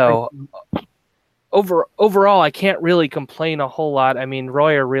 So overall, I can't really complain a whole lot. I mean,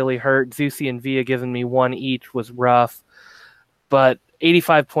 Royer really hurt. Zusi and Villa giving me one each was rough. But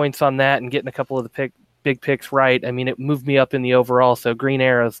 85 points on that and getting a couple of the big picks right, I mean, it moved me up in the overall. So green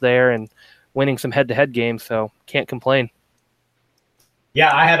arrows there and winning some head-to-head games, so can't complain.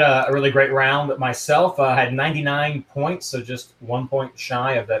 Yeah, I had a really great round myself. I had 99 points, so just 1 point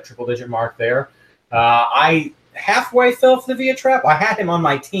shy of that triple-digit mark there. I halfway fell for the Villa trap. I had him on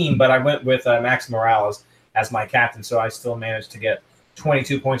my team, but I went with Max Morales as my captain, so I still managed to get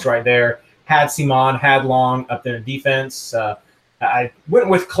 22 points right there. Had Simon, had Long up there in defense. I went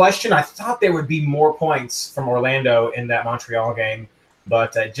with Kleshton. I thought there would be more points from Orlando in that Montreal game,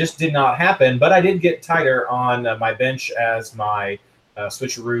 but it just did not happen. But I did get tighter on my bench as my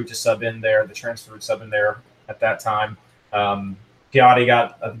switcheroo to sub in there, the transfer sub in there at that time. Piatti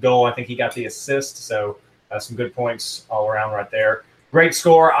got a goal. I think he got the assist, so some good points all around right there. Great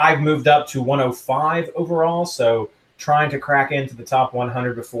score. I've moved up to 105 overall, so trying to crack into the top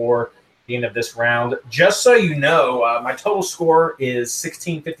 100 before the end of this round. Just so you know, my total score is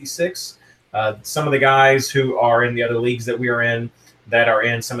 1656. Some of the guys who are in the other leagues that we are in that are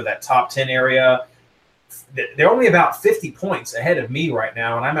in some of that top 10 area, they're only about 50 points ahead of me right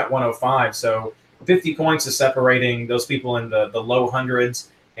now, and I'm at 105, so 50 points is separating those people in the low hundreds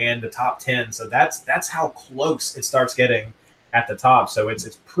and the top 10. So that's how close it starts getting at the top. So it's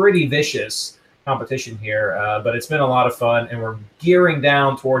pretty vicious competition here, but it's been a lot of fun, and we're gearing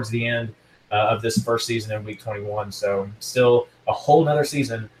down towards the end of this first season in week 21. So still a whole nother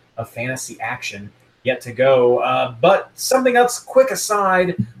season of fantasy action yet to go. But something else, quick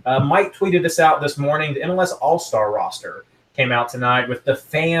aside, Mike tweeted this out this morning. The MLS All-Star roster came out tonight with the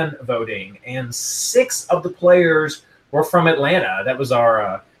fan voting, and 6 of the players were from Atlanta. That was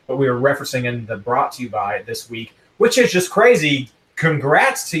our what we were referencing in the Brought to You By this week, which is just crazy.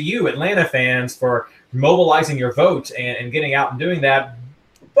 Congrats to you, Atlanta fans, for mobilizing your vote and getting out and doing that.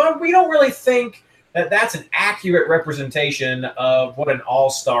 But we don't really think that that's an accurate representation of what an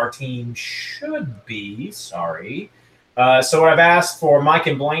all-star team should be. Sorry. So what I've asked for Mike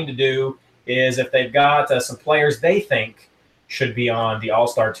and Blaine to do is if they've got some players they think should be on the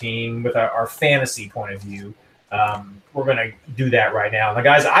all-star team with our fantasy point of view, we're going to do that right now. Now,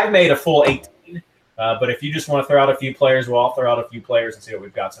 guys, I've made a full 18, but if you just want to throw out a few players, well, I'll throw out a few players and see what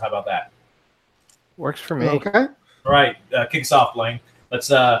we've got. So how about that? Works for me. Okay. All right, kick us off, Blaine. Let's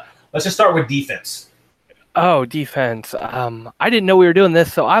just start with defense. Oh, defense. I didn't know we were doing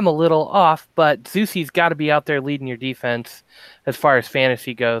this, so I'm a little off, but Zusi's got to be out there leading your defense as far as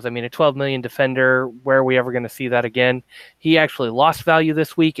fantasy goes. I mean, a 12 million defender, where are we ever going to see that again? He actually lost value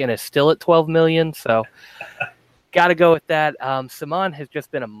this week and is still at 12 million, so got to go with that. Simon has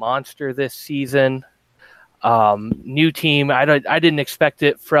just been a monster this season. New team. I didn't expect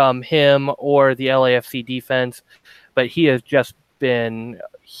it from him or the LAFC defense, but he has just been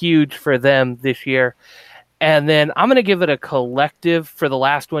huge for them this year. And then I'm going to give it a collective for the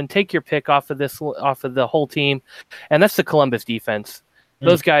last one. Take your pick off of the whole team, and that's the Columbus defense.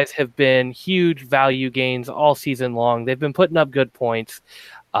 Those guys have been huge value gains all season long. They've been putting up good points.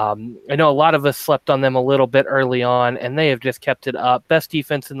 I know a lot of us slept on them a little bit early on, and they have just kept it up. Best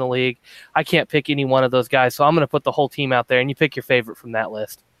defense in the league. I can't pick any one of those guys, so I'm going to put the whole team out there, and you pick your favorite from that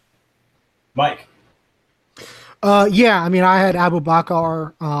list. Mike. Yeah, I mean, I had Abu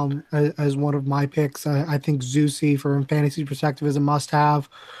Bakar as one of my picks. I think Zusi, from a fantasy perspective, is a must-have.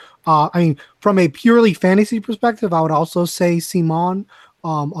 I mean, from a purely fantasy perspective, I would also say Simon.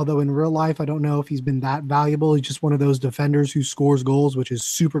 Although in real life, I don't know if he's been that valuable. He's just one of those defenders who scores goals, which is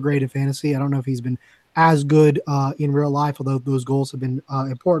super great in fantasy. I don't know if he's been as good in real life, although those goals have been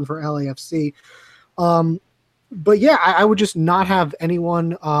important for LAFC. But yeah, I would just not have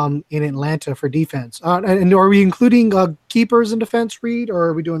anyone in Atlanta for defense. And are we including keepers in defense, Reed, or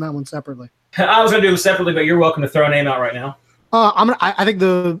are we doing that one separately? I was going to do it separately, but you're welcome to throw a name out right now. I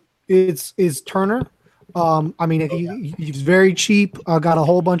think it's Turner. I mean, he's very cheap. Got a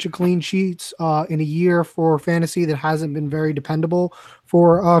whole bunch of clean sheets in a year for fantasy that hasn't been very dependable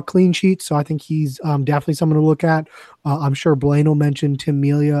for clean sheets. So I think he's definitely someone to look at. I'm sure Blaine will mention Tim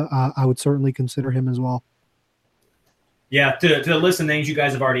Melia. I would certainly consider him as well. Yeah, to the list of names you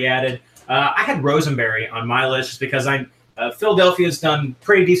guys have already added, I had Rosenberry on my list just because Philadelphia's done a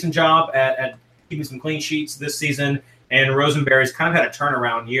pretty decent job at keeping some clean sheets this season, and Rosenberry's kind of had a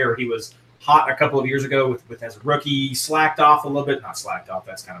turnaround year. He was hot a couple of years ago with as a rookie, slacked off a little bit. Not slacked off,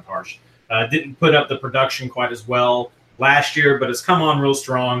 that's kind of harsh. Didn't put up the production quite as well last year, but has come on real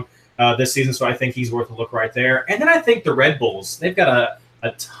strong this season, so I think he's worth a look right there. And then I think the Red Bulls, they've got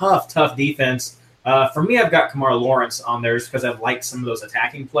a tough defense. For me, I've got Kamar Lawrence on there because I like some of those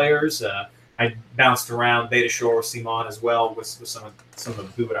attacking players. I bounced around Beta Shore, Simon as well with some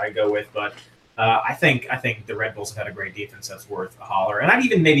of who would I go with, but I think the Red Bulls have had a great defense that's worth a holler. And I'd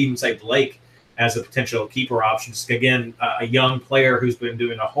maybe even say Blake as a potential keeper option. Just again, a young player who's been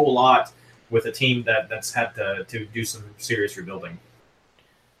doing a whole lot with a team that's had to do some serious rebuilding.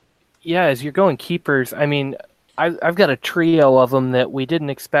 Yeah, as you're going keepers, I mean, I've got a trio of them that we didn't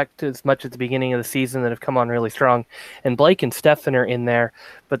expect as much at the beginning of the season that have come on really strong. And Blake and Stefan are in there.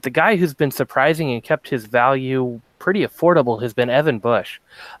 But the guy who's been surprising and kept his value pretty affordable has been Evan Bush.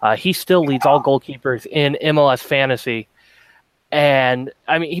 He still leads all goalkeepers in MLS fantasy. And,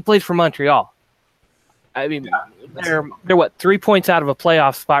 I mean, he plays for Montreal. I mean, they're 3 points out of a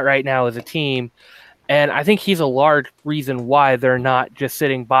playoff spot right now as a team. And I think he's a large reason why they're not just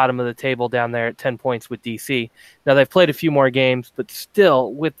sitting bottom of the table down there at 10 points with DC. Now, they've played a few more games, but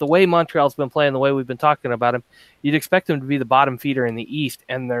still, with the way Montreal's been playing, the way we've been talking about him, you'd expect them to be the bottom feeder in the East,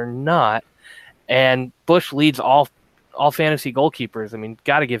 and they're not. And Bush leads all fantasy goalkeepers. I mean,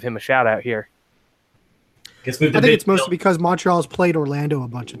 got to give him a shout-out here. I think it's mostly because Montreal's played Orlando a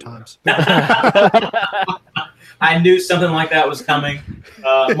bunch of times. I knew something like that was coming.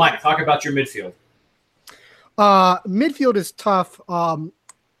 Mike, talk about your midfield. Midfield is tough.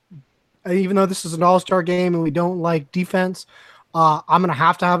 Even though this is an all-star game and we don't like defense, I'm going to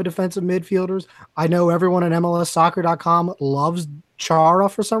have a defensive midfielders. I know everyone at MLSsoccer.com loves Chara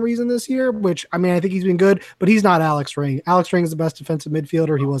for some reason this year, which, I mean, I think he's been good, but he's not Alex Ring. Alex Ring is the best defensive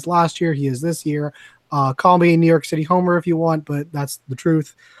midfielder. He was last year. He is this year. Call me a New York City homer if you want, but that's the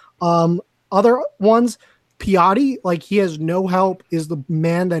truth. Other ones, Piatti, like, he has no help, is the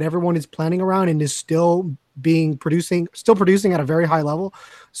man that everyone is planning around and is still producing at a very high level.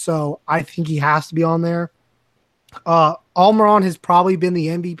 So I think he has to be on there. Almiron has probably been the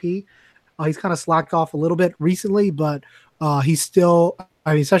MVP. He's kind of slacked off a little bit recently, but he's still,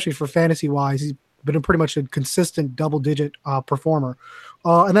 I mean, especially for fantasy wise, he's been pretty much a consistent double-digit performer.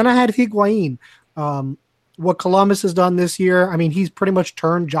 And then I had Higuain. What Columbus has done this year, I mean, he's pretty much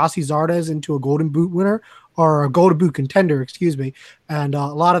turned Jossie Zardes into a Golden Boot winner, or a Golden Boot contender, excuse me. And a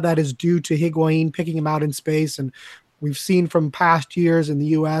lot of that is due to Higuain picking him out in space. And we've seen from past years in the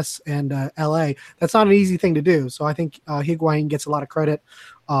U.S. and L.A., that's not an easy thing to do. So I think Higuain gets a lot of credit.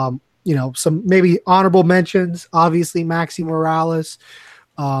 Some maybe honorable mentions, obviously Maxi Morales.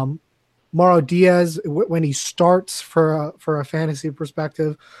 Mauro Diaz when he starts for a fantasy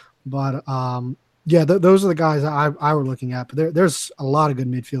perspective. But yeah, those are the guys I were looking at. But there's a lot of good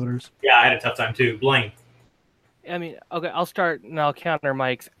midfielders. Yeah, I had a tough time too. Blaine. I mean, okay, I'll start and I'll counter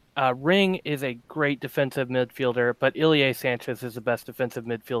Mike's. Ring is a great defensive midfielder, but Ilie Sanchez is the best defensive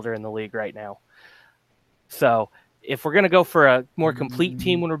midfielder in the league right now. So if we're going to go for a more complete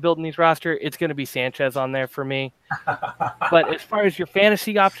team when we're building these roster, it's going to be Sanchez on there for me. But as far as your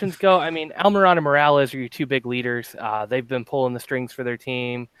fantasy options go, I mean, Almiron and Morales are your two big leaders. They've been pulling the strings for their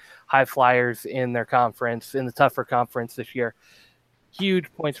team, high flyers in their conference, in the tougher conference this year.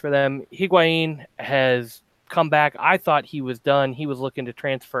 Huge points for them. Higuain has come back. I thought he was done. He was looking to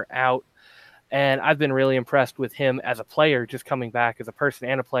transfer out. And I've been really impressed with him as a player, just coming back as a person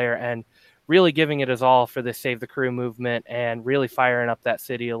and a player, and really giving it his all for this Save the Crew movement and really firing up that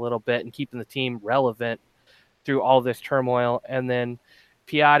city a little bit and keeping the team relevant through all this turmoil. And then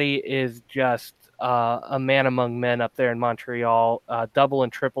Piatti is just a man among men up there in Montreal, double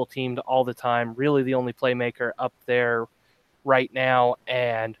and triple teamed all the time, really the only playmaker up there right now,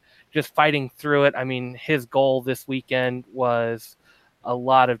 and just fighting through it. I mean, his goal this weekend was a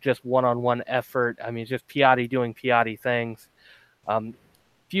lot of just one-on-one effort. I mean, just Piatti doing Piatti things.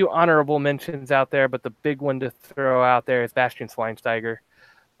 Few honorable mentions out there, but the big one to throw out there is Bastian Schweinsteiger.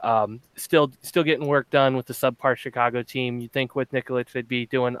 Still getting work done with the subpar Chicago team. You'd think with Nikolic they'd be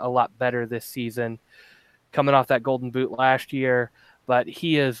doing a lot better this season, coming off that golden boot last year, but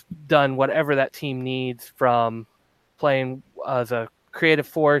he has done whatever that team needs, from playing as a creative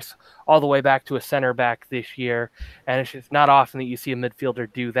force all the way back to a center back this year. And it's just not often that you see a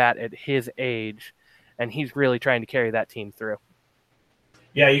midfielder do that at his age, and he's really trying to carry that team through.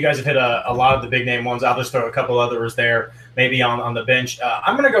 Yeah, you guys have hit a lot of the big name ones. I'll just throw a couple others there, maybe on the bench.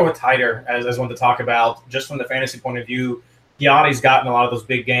 I'm going to go with Titer as one to talk about, just from the fantasy point of view. Piatti's gotten a lot of those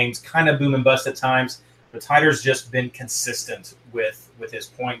big games, kind of boom and bust at times, but Titer's just been consistent with his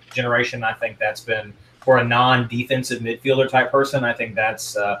point generation. I think that's been, for a non-defensive midfielder type person, I think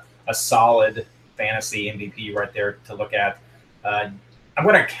that's a solid fantasy MVP right there to look at. I'm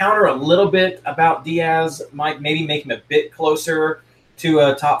going to counter a little bit about Diaz, might maybe make him a bit closer to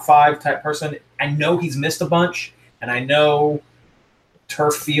a top 5 type person. I know he's missed a bunch, and I know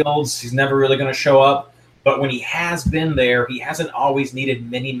turf fields, he's never really going to show up. But when he has been there, he hasn't always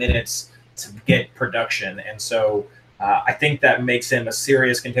needed many minutes to get production. And so I think that makes him a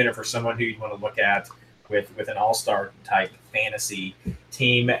serious contender for someone who you'd want to look at with an all-star type fantasy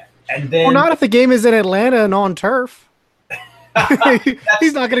team. And then, well, not if the game is in Atlanta and on turf.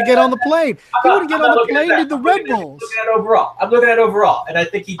 He's not going to get on the plane. He wouldn't get on the plane in the Red Bulls. I'm looking at overall, and I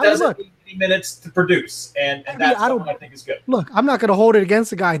think he doesn't need many minutes to produce, and that's what I think is good. Look, I'm not going to hold it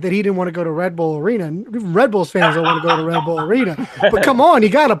against the guy that he didn't want to go to Red Bull Arena. Even Red Bulls fans don't want to go to Red Bull Arena. But come on, you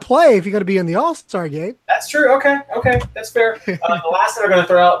got to play if you're going to be in the All-Star game. That's true. Okay, that's fair. The last thing I'm going to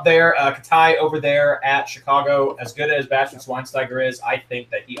throw out there, Katai over there at Chicago, as good as Bastian Schweinsteiger is, I think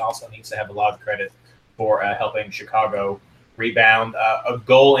that he also needs to have a lot of credit for helping Chicago rebound, a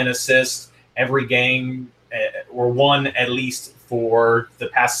goal and assist every game, or one at least for the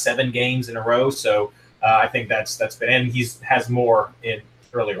past 7 games in a row. So I think that's been, and has more in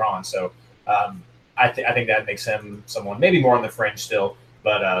earlier on. So I think that makes him someone maybe more on the fringe still,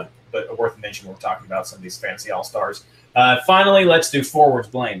 but worth mention when we're talking about some of these fantasy all-stars. Finally, let's do forwards.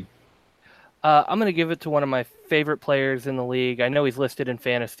 Blaine. I'm going to give it to one of my favorite players in the league. I know he's listed in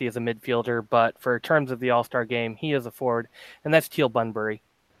fantasy as a midfielder, but for terms of the All-Star game, he is a forward, and that's Teal Bunbury.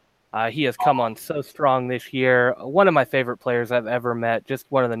 He has come on so strong this year. One of my favorite players I've ever met, just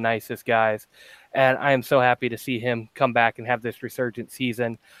one of the nicest guys. And I am so happy to see him come back and have this resurgent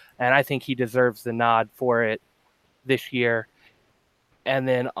season. And I think he deserves the nod for it this year. And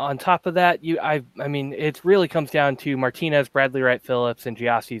then on top of that, I mean, it really comes down to Martinez, Bradley Wright Phillips, and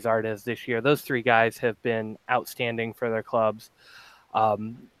Giassi Zardes this year. Those 3 guys have been outstanding for their clubs.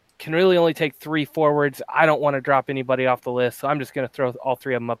 Can really only take 3 forwards. I don't want to drop anybody off the list, so I'm just going to throw all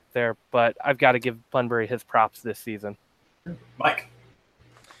 3 of them up there. But I've got to give Bunbury his props this season. Mike.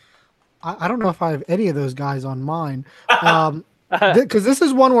 I don't know if I have any of those guys on mine. Because this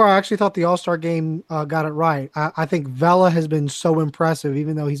is one where I actually thought the All-Star game got it right. I think Vela has been so impressive,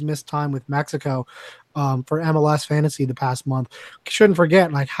 even though he's missed time with Mexico for MLS fantasy the past month. Shouldn't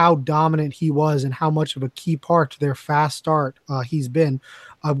forget like how dominant he was and how much of a key part to their fast start he's been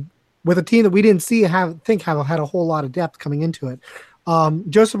with a team that we didn't have had a whole lot of depth coming into it.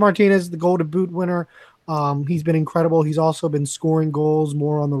 Joseph Martinez, the Golden Boot winner. He's been incredible. He's also been scoring goals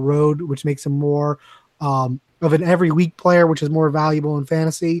more on the road, which makes him more of an every week player, which is more valuable in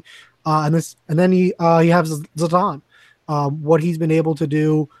fantasy. And then he has Zlatan. What he's been able to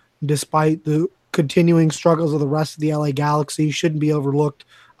do despite the continuing struggles of the rest of the LA Galaxy. Shouldn't be overlooked.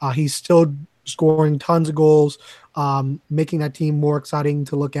 He's still scoring tons of goals, making that team more exciting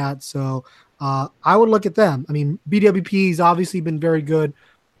to look at. So I would look at them. I mean, BWP's obviously been very good.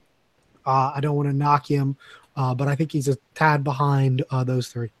 I don't want to knock him, but I think he's a tad behind those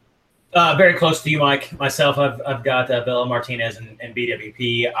three. Very close to you, Mike. Myself, I've got Bella Martinez and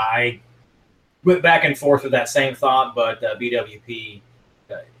BWP. I went back and forth with that same thought, but BWP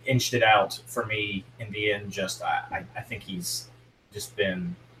inched it out for me in the end. I think he's just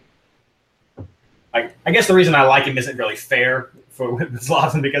been. I guess the reason I like him isn't really fair for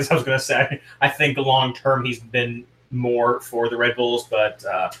Zlatan, because I was going to say I think long term he's been more for the Red Bulls, but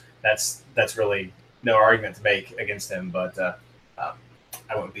that's really no argument to make against him. But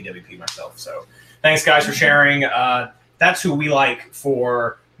I went with BWP myself. So thanks, guys, for sharing. That's who we like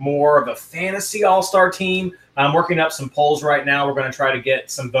for more of a fantasy all-star team. I'm working up some polls right now. We're going to try to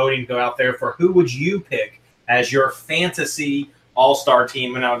get some voting go out there for who would you pick as your fantasy all-star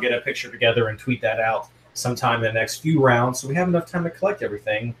team, and I'll get a picture together and tweet that out sometime in the next few rounds, so we have enough time to collect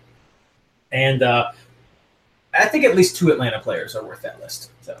everything. And I think at least 2 Atlanta players are worth that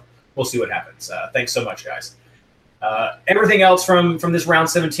list. So we'll see what happens. Thanks so much, guys. Everything else from this round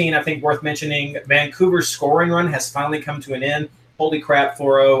 17, I think worth mentioning. Vancouver's scoring run has finally come to an end. Holy crap,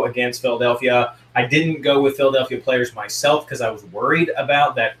 4-0 against Philadelphia. I didn't go with Philadelphia players myself because I was worried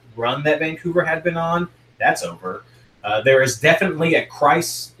about that run that Vancouver had been on. That's over. There is definitely a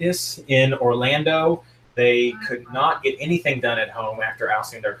crisis in Orlando. They could not get anything done at home after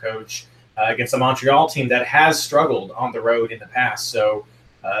ousting their coach against a Montreal team that has struggled on the road in the past. So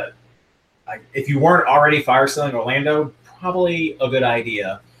if you weren't already fire selling Orlando, probably a good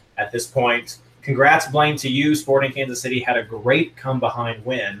idea at this point. Congrats, Blaine, to you. Sporting Kansas City had a great come-behind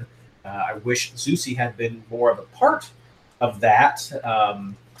win. I wish Zusi had been more of a part of that.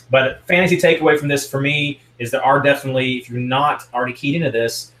 But fantasy takeaway from this for me is there are definitely, if you're not already keyed into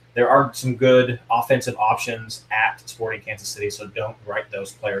this, there are some good offensive options at Sporting Kansas City, so don't write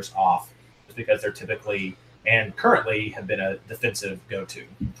those players off just because they're typically and currently have been a defensive go-to.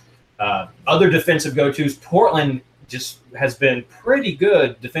 Other defensive go-tos, Portland just has been pretty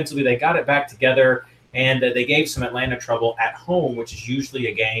good defensively. They got it back together, and they gave some Atlanta trouble at home, which is usually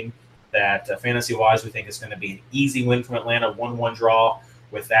a game that fantasy-wise we think is going to be an easy win from Atlanta, 1-1 draw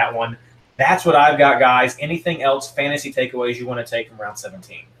with that one. That's what I've got, guys. Anything else, fantasy takeaways you want to take from round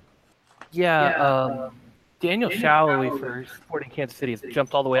 17? Yeah, Daniel Shalhoub for Sporting Kansas City has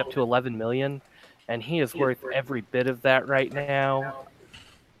jumped all the way up to 11 million, and he is worth every bit of that right now.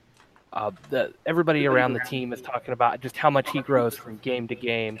 Everybody around the team is talking about just how much he grows from game to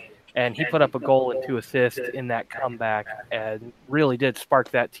game, and he put up a goal and 2 assists in that comeback and really did spark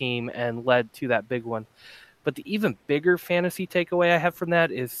that team and led to that big one. But the even bigger fantasy takeaway I have from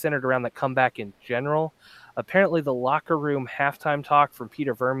that is centered around the comeback in general. Apparently the locker room halftime talk from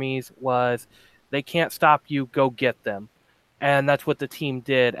Peter Vermes was, they can't stop you, go get them. And that's what the team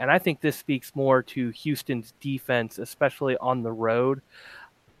did. And I think this speaks more to Houston's defense, especially on the road.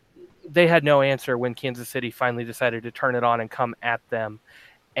 They had no answer when Kansas City finally decided to turn it on and come at them.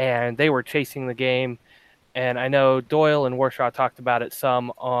 And they were chasing the game. And I know Doyle and Warshaw talked about it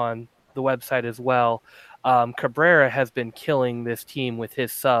some on the website as well. Cabrera has been killing this team with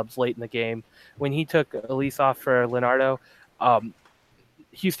his subs late in the game. When he took Elise off for Leonardo,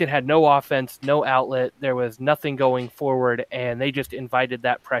 Houston had no offense, no outlet. There was nothing going forward, and they just invited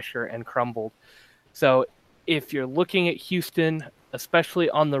that pressure and crumbled. So if you're looking at Houston, especially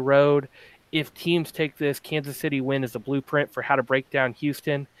on the road, if teams take this Kansas City win as a blueprint for how to break down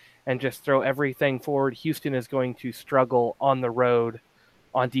Houston and just throw everything forward, Houston is going to struggle on the road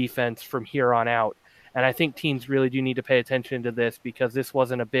on defense from here on out. And I think teams really do need to pay attention to this, because this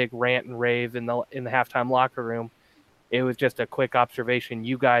wasn't a big rant and rave in the halftime locker room. It was just a quick observation.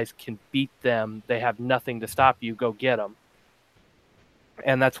 You guys can beat them. They have nothing to stop you. Go get them.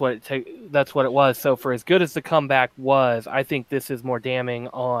 And that's what it was. So for as good as the comeback was, I think this is more damning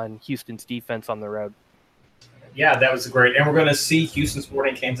on Houston's defense on the road. Yeah, that was great. And we're going to see Houston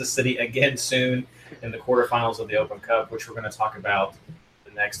Sporting Kansas City again soon in the quarterfinals of the Open Cup, which we're going to talk about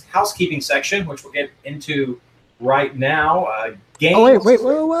in the next housekeeping section, which we'll get into right now. Games. Oh, wait,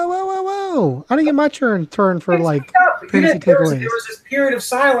 whoa. I didn't get my turn for like fantasy takeaways. There was this period of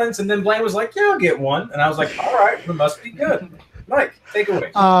silence, and then Blaine was like, yeah, I'll get one. And I was like, all right, it must be good. Mike, take it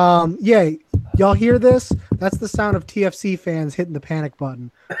away. Yeah, y'all hear this? That's the sound of TFC fans hitting the panic button.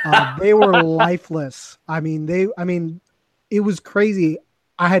 They were lifeless. I mean, it was crazy.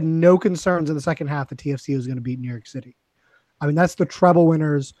 I had no concerns in the second half that TFC was going to beat New York City. I mean, that's the treble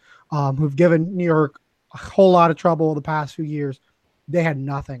winners who've given New York a whole lot of trouble the past few years. They had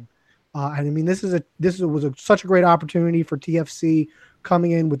nothing. And I mean, this was such a great opportunity for TFC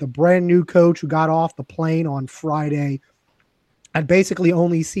coming in with a brand new coach who got off the plane on Friday. I'd basically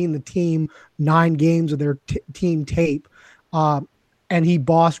only seen the team 9 games of their team tape, and he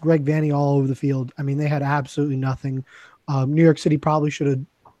bossed Greg Vanney all over the field. I mean, they had absolutely nothing. New York City probably should have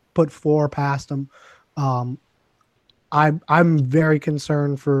put 4 past them. I'm very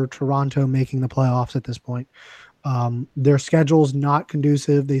concerned for Toronto making the playoffs at this point. Their schedule's not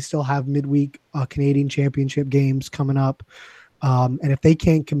conducive. They still have midweek Canadian Championship games coming up. And if they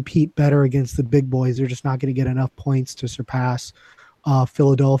can't compete better against the big boys, they're just not going to get enough points to surpass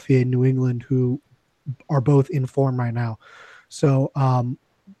Philadelphia and New England, who are both in form right now. So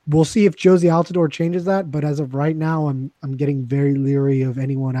we'll see if Josie Altidore changes that. But as of right now, I'm getting very leery of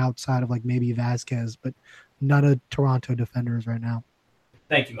anyone outside of like maybe Vasquez, but none of Toronto defenders right now.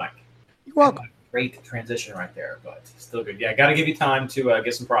 Thank you, Mike. You're welcome. Great transition right there, but still good. Yeah, got to give you time to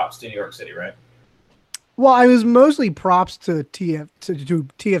get some props to New York City, right? Well, I was mostly props to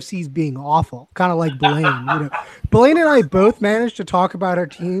TFC's being awful, kind of like Blaine. Blaine and I both managed to talk about our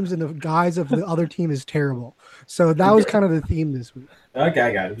teams, and the guys of the other team is terrible. So that was kind of the theme this week. Okay,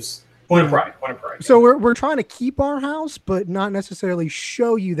 I got it. It was point of pride. So we're trying to keep our house, but not necessarily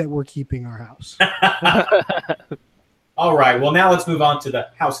show you that we're keeping our house. All right. Well, now let's move on to the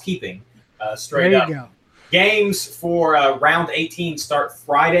housekeeping. Straight up. There you go. Games for round 18 start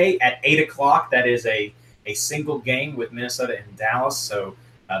Friday at 8 o'clock. That is a single game with Minnesota and Dallas. So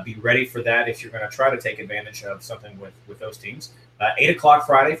be ready for that if you're going to try to take advantage of something with those teams. 8 o'clock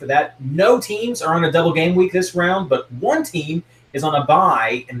Friday for that. No teams are on a double game week this round, but one team is on a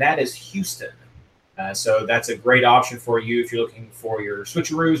bye, and that is Houston. So that's a great option for you if you're looking for your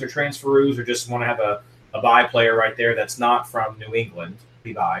switcheroos or transferoos or just want to have a bye player right there that's not from New England.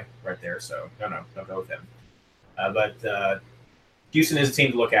 Be bye right there. So don't go with him. But Houston is a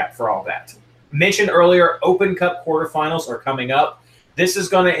team to look at for all that. Mentioned earlier, Open Cup quarterfinals are coming up. This is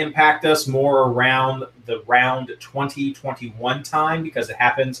going to impact us more around the round 2021 time because it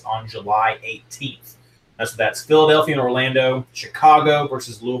happens on July 18th. So that's Philadelphia and Orlando, Chicago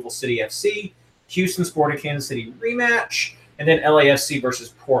versus Louisville City FC, Houston Sporting Kansas City rematch, and then LAFC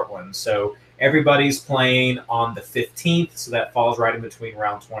versus Portland. So everybody's playing on the 15th, so that falls right in between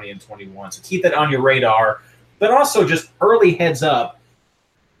round 20 and 21. So keep that on your radar. But also just early heads up,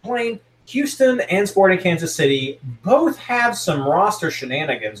 playing Houston and Sporting Kansas City both have some roster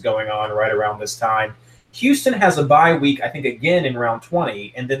shenanigans going on right around this time. Houston has a bye week, I think, again in round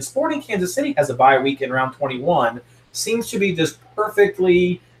 20, and then Sporting Kansas City has a bye week in round 21. Seems to be just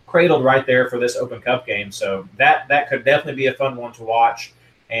perfectly cradled right there for this Open Cup game. So that could definitely be a fun one to watch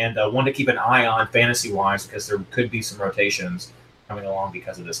and one to keep an eye on fantasy-wise because there could be some rotations coming along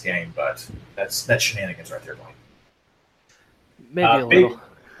because of this game. But that's shenanigans right there, Blaine. Maybe a little.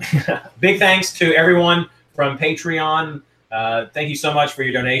 Big thanks to everyone from Patreon. Thank you so much for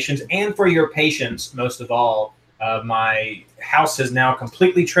your donations and for your patience, most of all. My house has now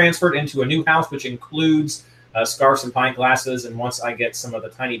completely transferred into a new house, which includes scarves and pint glasses. And once I get some of the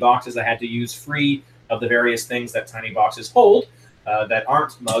tiny boxes I had to use free of the various things that tiny boxes hold that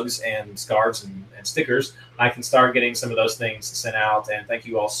aren't mugs and scarves and stickers, I can start getting some of those things sent out. And thank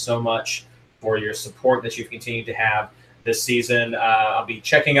you all so much for your support that you've continued to have this season. I'll be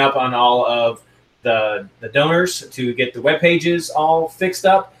checking up on all of the donors to get the web pages all fixed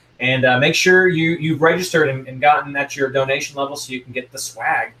up and make sure you've registered and gotten at your donation level so you can get the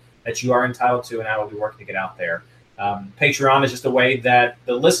swag that you are entitled to, and I will be working to get out there. Patreon is just a way that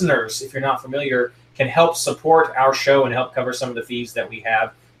the listeners, if you're not familiar, can help support our show and help cover some of the fees that we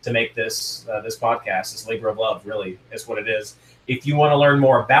have to make this podcast. This labor of love really is what it is. If you want to learn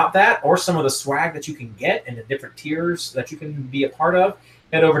more about that or some of the swag that you can get and the different tiers that you can be a part of,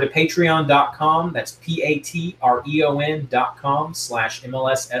 head over to patreon.com. That's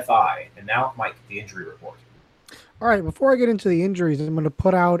patreon.com/MLSFI. And now, Mike, the injury report. All right, before I get into the injuries, I'm going to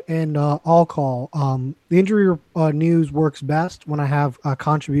put out an all call. The injury news works best when I have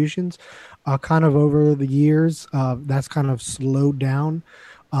contributions. Kind of over the years, that's kind of slowed down.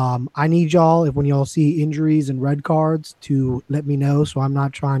 I need y'all, when y'all see injuries and red cards, to let me know so I'm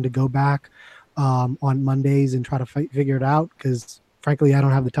not trying to go back on Mondays and try to figure it out because, frankly, I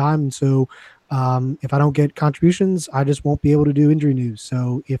don't have the time. And so if I don't get contributions, I just won't be able to do injury news.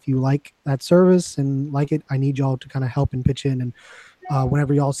 So if you like that service and like it, I need y'all to kind of help and pitch in. And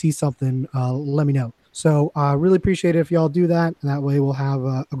whenever y'all see something, let me know. So I really appreciate it if y'all do that. And that way we'll have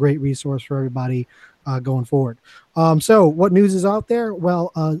a great resource for everybody going forward. So what news is out there?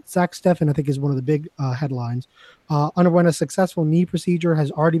 Well, Zach Steffen, I think, is one of the big headlines. Underwent a successful knee procedure,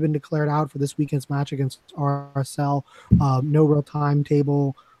 has already been declared out for this weekend's match against RSL. No real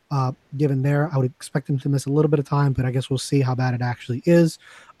timetable given there. I would expect him to miss a little bit of time, but I guess we'll see how bad it actually is.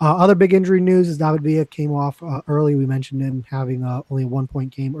 Other big injury news is David Villa came off early. We mentioned him having only a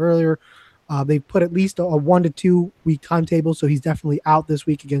 1-point game earlier. They put at least a 1 to 2 week timetable, so he's definitely out this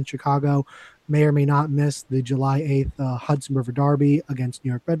week against Chicago. May or may not miss the July 8th Hudson River Derby against New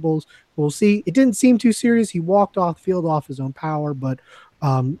York Red Bulls. We'll see. It didn't seem too serious. He walked off the field off his own power, but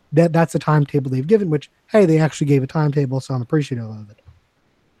that's the timetable they've given, which, hey, they actually gave a timetable, so I'm appreciative of it.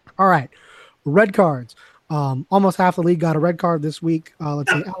 All right, red cards. Almost half the league got a red card this week. Let's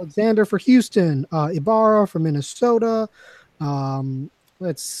see, Alexander for Houston, Ibarra for Minnesota.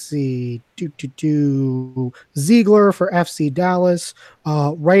 Let's see, Ziegler for FC Dallas,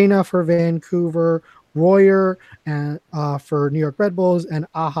 Reyna for Vancouver, Royer and for New York Red Bulls, and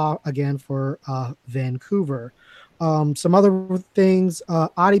Aha again for Vancouver. Some other things,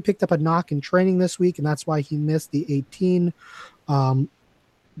 Adi picked up a knock in training this week, and that's why he missed the 18.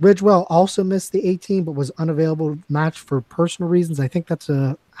 Ridgewell also missed the 18, but was unavailable to match for personal reasons. I think that's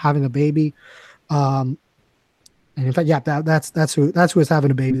having a baby. And in fact, yeah, that's who is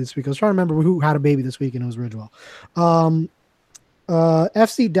having a baby this week. I was trying to remember who had a baby this week, and it was Ridgewell.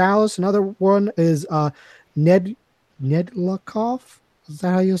 FC Dallas, another one is Nedlikov. Is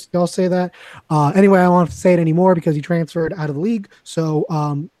that how y'all say that? Anyway, I don't want to say it anymore because he transferred out of the league. So,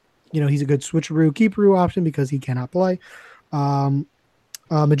 he's a good switcheroo, keeperoo option because he cannot play.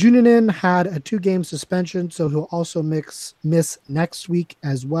 Majunanin had a 2-game suspension, so he'll also miss next week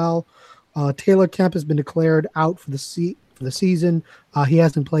as well. Taylor Kemp has been declared out for the season. He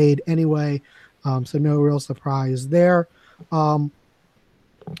hasn't played anyway, so no real surprise there.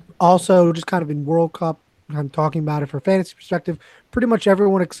 Also, just kind of in World Cup, I'm talking about it for fantasy perspective. Pretty much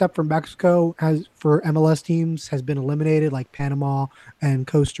everyone except for Mexico for MLS teams has been eliminated, like Panama and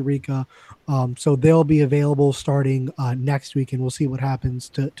Costa Rica. So they'll be available starting next week, and we'll see what happens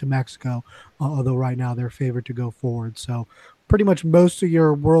to Mexico. Although right now they're favored to go forward. So pretty much most of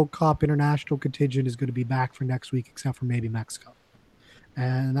your World Cup international contingent is going to be back for next week, except for maybe Mexico.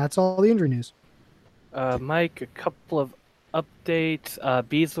 And that's all the injury news. Mike, a couple of updates.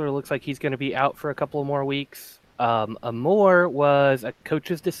 Beasler looks like he's going to be out for a couple of more weeks. Amore was a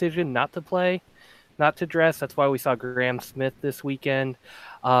coach's decision not to play, not to dress. That's why we saw Graham Smith this weekend.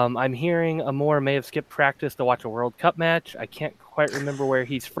 I'm hearing Amore may have skipped practice to watch a World Cup match. I can't quite remember where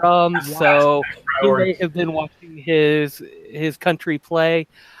he's from, so he may have been watching his country play.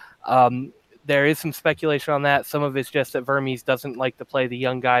 There is some speculation on that. Some of it's just that Vermes doesn't like to play the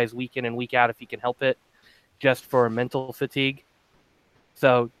young guys week in and week out if he can help it, just for mental fatigue.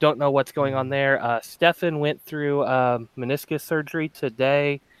 So don't know what's going on there. Stefan went through meniscus surgery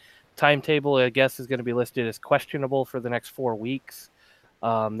today. Timetable, I guess, is going to be listed as questionable for the next 4 weeks.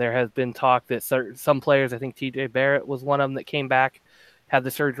 There has been talk that some players, I think TJ Barrett was one of them that came back, had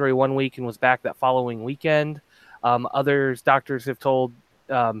the surgery 1 week and was back that following weekend. Doctors have told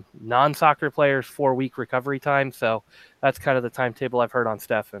non-soccer players 4-week recovery time. So that's kind of the timetable I've heard on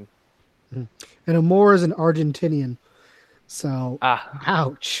Stefan. And Amore is an Argentinian. So,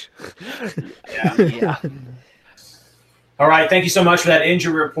 ouch. Yeah. All right. Thank you so much for that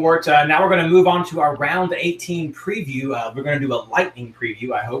injury report. Now we're going to move on to our round 18 preview. We're going to do a lightning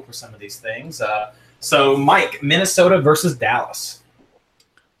preview, I hope, for some of these things. So, Mike, Minnesota versus Dallas.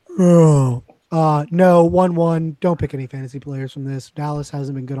 Oh, no, 1-1. Don't pick any fantasy players from this. Dallas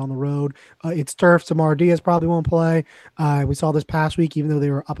hasn't been good on the road. It's turf. Samar Diaz probably won't play. We saw this past week, even though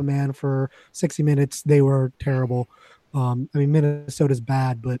they were up a man for 60 minutes, they were terrible. Minnesota's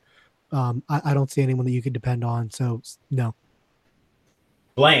bad, but I don't see anyone that you could depend on. So, no.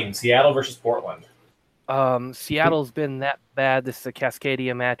 Blaine, Seattle versus Portland. Seattle's been that bad. This is a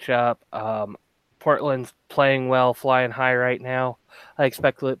Cascadia matchup. Portland's playing well, flying high right now. I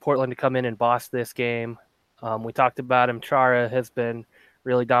expect Portland to come in and boss this game. We talked about him. Chara has been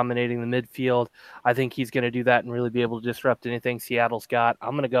really dominating the midfield. I think he's going to do that and really be able to disrupt anything Seattle's got.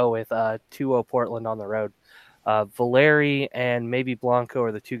 I'm going to go with 2-0 Portland on the road. Valeri and maybe Blanco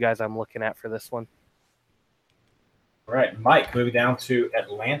are the two guys I'm looking at for this one. All right, Mike, moving down to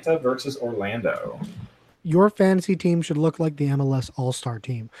Atlanta versus Orlando. Your fantasy team should look like the MLS All-Star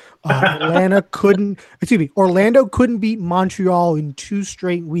team. Orlando couldn't beat Montreal in 2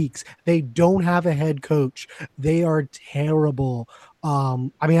 straight weeks. They don't have a head coach. They are terrible.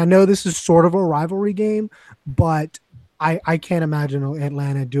 I know this is sort of a rivalry game, but I can't imagine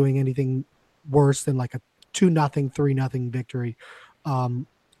Atlanta doing anything worse than like a 2-0, 3-0 victory.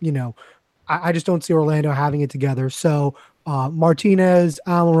 I just don't see Orlando having it together. So Martinez,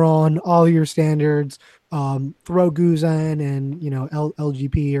 Almiron, all your standards, throw Guzan and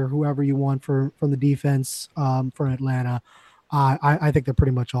LGP or whoever you want from the defense for Atlanta. I think they're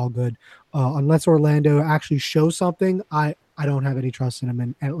pretty much all good. Unless Orlando actually shows something, I don't have any trust in them.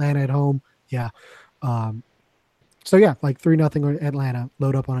 And Atlanta at home, yeah. So yeah, like 3-0 Atlanta.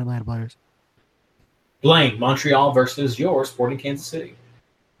 Load up on Atlanta players. Blaine, Montreal versus your Sporting Kansas City.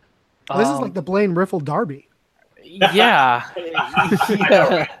 This is like the Blaine Riffle derby. Yeah.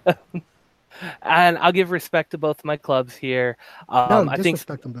 Yeah. And I'll give respect to both my clubs here. No, I think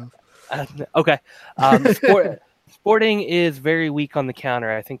disrespect them both. okay. Sporting is very weak on the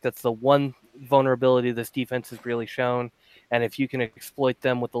counter. I think that's the one vulnerability this defense has really shown. And if you can exploit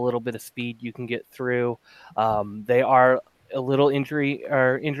them with a little bit of speed, you can get through. They are a little injury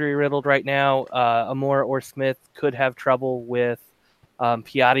riddled right now. Amora or Smith could have trouble with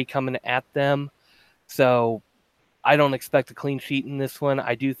Piatti coming at them. So I don't expect a clean sheet in this one.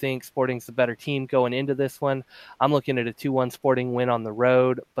 I do think Sporting's the better team going into this one. I'm looking at a 2-1 Sporting win on the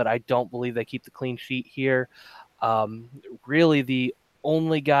road, but I don't believe they keep the clean sheet here. Really, the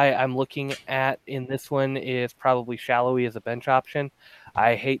only guy I'm looking at in this one is probably Shallowy as a bench option.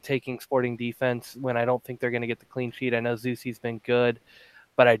 I hate taking Sporting defense when I don't think they're going to get the clean sheet. I know Zusi's been good,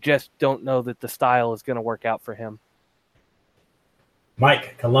 but I just don't know that the style is going to work out for him.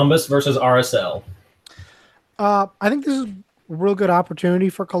 Mike, Columbus versus RSL. I think this is a real good opportunity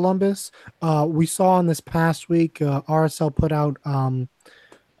for Columbus. We saw in this past week, RSL put out,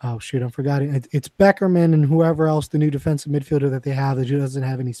 oh shoot, I'm forgetting. It's Beckerman and whoever else, the new defensive midfielder that they have that doesn't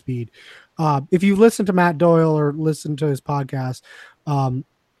have any speed. If you listen to Matt Doyle or listen to his podcast,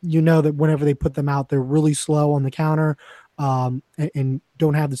 you know that whenever they put them out, they're really slow on the counter and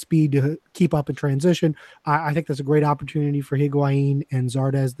don't have the speed to keep up in transition. I think that's a great opportunity for Higuain and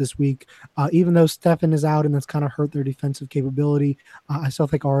Zardes this week. Even though Stefan is out and that's kind of hurt their defensive capability, I still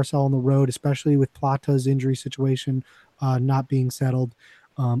think RSL on the road, especially with Plata's injury situation not being settled,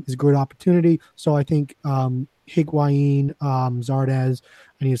 is a great opportunity. So I think Higuain, Zardes,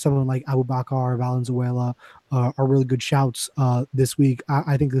 and someone like Abubakar, Valenzuela are really good shouts this week.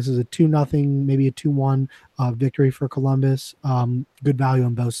 I think this is a 2-0, maybe a 2-1 victory for Columbus. Good value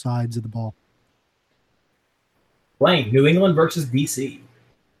on both sides of the ball. Blaine, New England versus DC.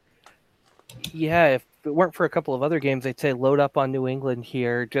 Yeah, if it weren't for a couple of other games, I'd say load up on New England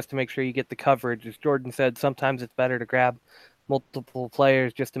here just to make sure you get the coverage. As Jordan said, sometimes it's better to grab multiple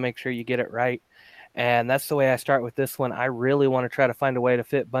players just to make sure you get it right. And that's the way I start with this one. I really want to try to find a way to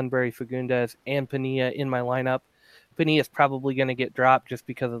fit Bunbury, Fagundes, and Pania in my lineup. Pania is probably going to get dropped just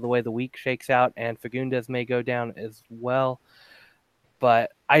because of the way the week shakes out, and Fagundes may go down as well.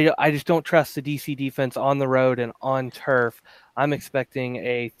 But I just don't trust the DC defense on the road and on turf. I'm expecting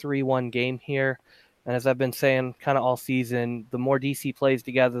a 3-1 game here. And as I've been saying kind of all season, the more DC plays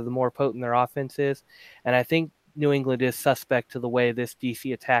together, the more potent their offense is. And I think New England is suspect to the way this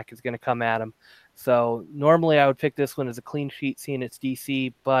DC attack is going to come at them. So normally I would pick this one as a clean sheet, seeing it's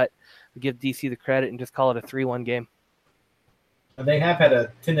DC, but give DC the credit and just call it a 3-1 game. They have had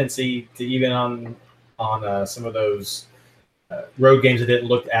a tendency to, even on some of those road games that didn't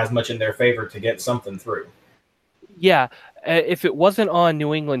look as much in their favor, to get something through. Yeah, if it wasn't on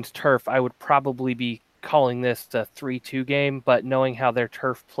New England's turf, I would probably be calling this a 3-2 game, but knowing how their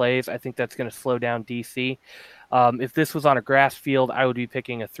turf plays, I think that's going to slow down DC. If this was on a grass field, I would be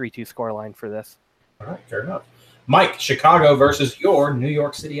picking a 3-2 scoreline for this. All right, fair enough. Mike, Chicago versus your New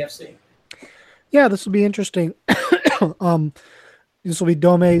York City FC. Yeah, this will be interesting. This will be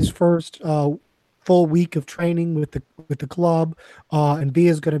Dome's first full week of training with the club, and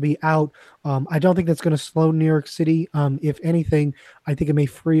Villa is going to be out. I don't think that's going to slow New York City. If anything, I think it may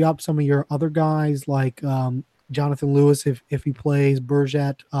free up some of your other guys like Jonathan Lewis if he plays,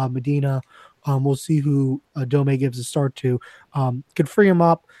 Berget, Medina. We'll see who Dome gives a start to. Could free him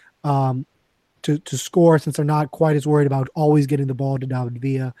up to score, since they're not quite as worried about always getting the ball to David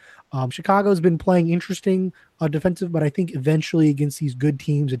Villa. Chicago's been playing interesting defensive, but I think eventually against these good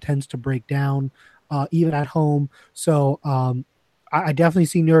teams, it tends to break down, even at home. So I definitely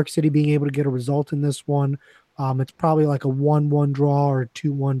see New York City being able to get a result in this one. It's probably like a 1-1 draw or a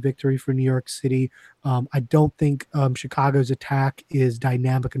 2-1 victory for New York City. I don't think Chicago's attack is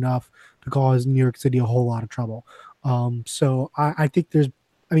dynamic enough to cause New York City a whole lot of trouble. So I think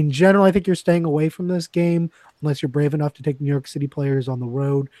generally, I think you're staying away from this game unless you're brave enough to take New York City players on the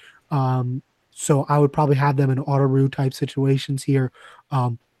road. So I would probably have them in Otteroo type situations here.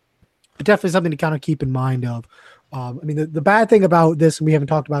 But definitely something to kind of keep in mind of. The bad thing about this, and we haven't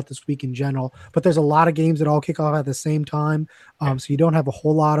talked about this week in general, but there's a lot of games that all kick off at the same time. So you don't have a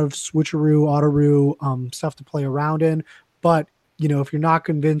whole lot of switcheroo, Otteroo stuff to play around in. But, if you're not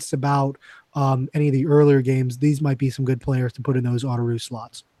convinced about any of the earlier games, these might be some good players to put in those Otteroo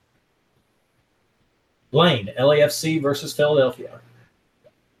slots. Blaine, LAFC versus Philadelphia.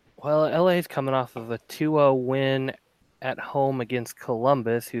 Well, LA is coming off of a 2-0 win at home against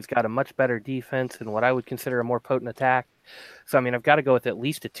Columbus, who's got a much better defense and what I would consider a more potent attack. So, I mean, I've got to go with at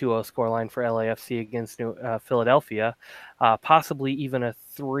least a 2-0 scoreline for LAFC against Philadelphia, possibly even a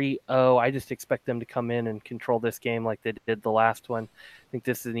 3-0. I just expect them to come in and control this game like they did the last one. I think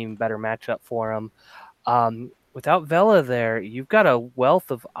this is an even better matchup for them. Without Vela there, you've got a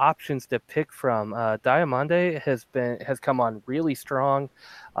wealth of options to pick from. Diamande has come on really strong,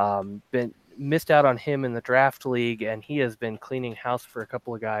 been missed out on him in the draft league, and he has been cleaning house for a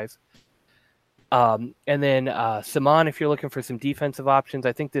couple of guys. And then Simon, if you're looking for some defensive options,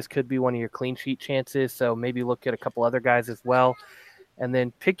 I think this could be one of your clean sheet chances. So maybe look at a couple other guys as well. And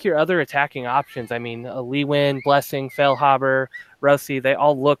then pick your other attacking options. I mean, Lewin, Blessing, Feilhaber, Rossi, they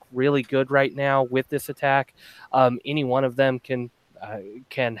all look really good right now with this attack. Any one of them can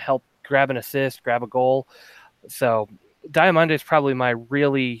help grab an assist, grab a goal. So Diamande is probably my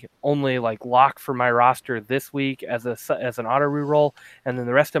really only lock for my roster this week as an auto reroll, and then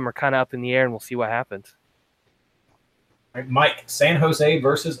the rest of them are kind of up in the air, and we'll see what happens. All right, Mike, San Jose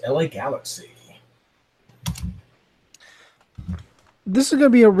versus LA Galaxy. This is going to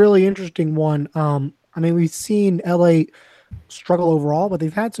be a really interesting one. I mean, we've seen LA struggle overall, but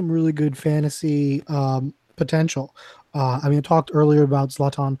they've had some really good fantasy potential. I mean, I talked earlier about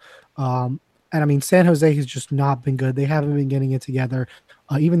Zlatan. And I mean, San Jose has just not been good. They haven't been getting it together,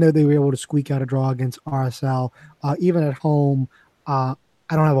 even though they were able to squeak out a draw against RSL. Even at home, I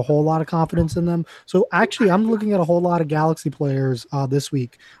don't have a whole lot of confidence in them. So actually, I'm looking at a whole lot of Galaxy players this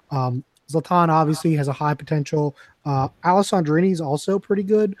week. Zlatan obviously has a high potential. Alessandrini is also pretty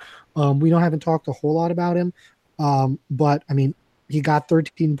good. We haven't talked a whole lot about him, but I mean, he got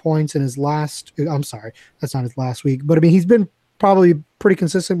 13 points in his last. I'm sorry, that's not his last week, but I mean, he's been probably pretty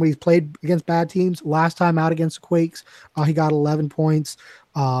consistent when he's played against bad teams. Last time out against the Quakes, he got 11 points.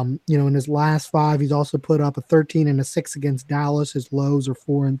 In his last 5, he's also put up a 13 and a 6 against Dallas. His lows are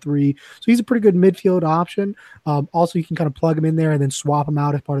 4 and 3. So he's a pretty good midfield option. Also, you can kind of plug him in there and then swap him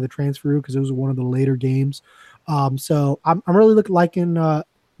out as part of the transfer because it was one of the later games. So I'm really liking the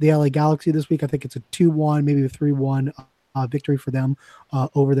LA Galaxy this week. I think it's a 2-1, maybe a 3-1 victory for them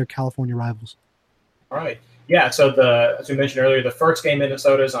over their California rivals. All right. Yeah, so as we mentioned earlier, the first game in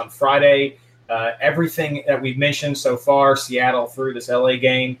Minnesota is on Friday. Everything that we've mentioned so far, Seattle through this LA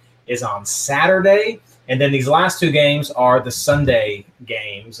game, is on Saturday. And then these last 2 games are the Sunday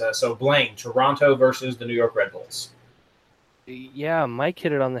games. So Blaine, Toronto versus the New York Red Bulls. Yeah, Mike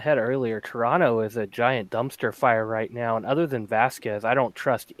hit it on the head earlier. Toronto is a giant dumpster fire right now. And other than Vasquez, I don't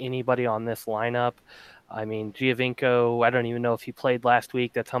trust anybody on this lineup. I mean, Giovinco, I don't even know if he played last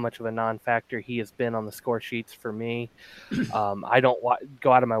week. That's how much of a non-factor he has been on the score sheets for me. I don't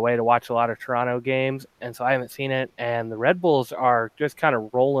go out of my way to watch a lot of Toronto games, and so I haven't seen it. And the Red Bulls are just kind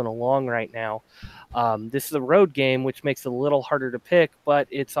of rolling along right now. This is a road game, which makes it a little harder to pick, but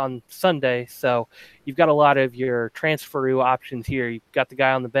it's on Sunday, so you've got a lot of your transfer options here. You've got the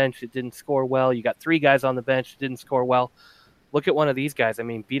guy on the bench that didn't score well. You got 3 guys on the bench that didn't score well. Look at one of these guys. I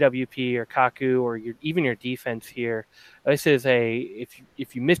mean, BWP or Kaku or even your defense here. This is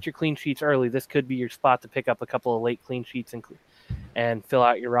if you missed your clean sheets early, this could be your spot to pick up a couple of late clean sheets and fill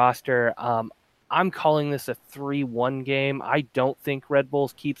out your roster. I'm calling this a 3-1 game. I don't think Red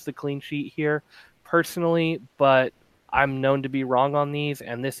Bulls keeps the clean sheet here personally, but I'm known to be wrong on these.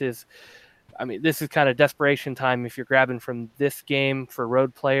 And this is kind of desperation time if you're grabbing from this game for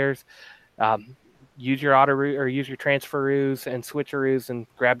road players. Use your use your transferoos and switcheroos and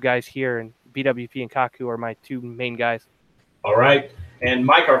grab guys here, and BWP and Kaku are my 2 main guys. All right. And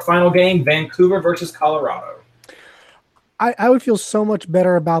Mike, our final game, Vancouver versus Colorado. I would feel so much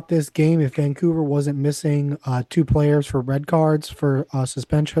better about this game if Vancouver wasn't missing 2 players for red cards for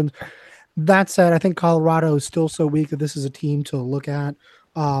suspensions. That said, I think Colorado is still so weak that this is a team to look at.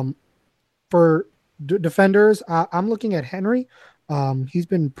 For defenders, I'm looking at Henry. He's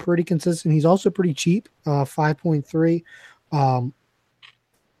been pretty consistent. He's also pretty cheap, 5.3.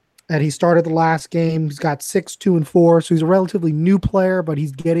 And he started the last game. He's got 6, 2, and 4. So he's a relatively new player, but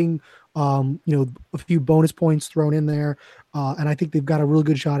he's getting, a few bonus points thrown in there. And I think they've got a real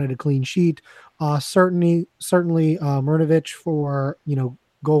good shot at a clean sheet. Certainly, Mrnovic for,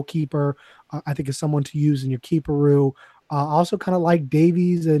 goalkeeper, I think is someone to use in your keeper-roo. Also kind of like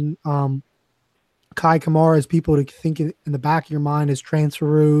Davies and, Kai Kamara as people to think in the back of your mind as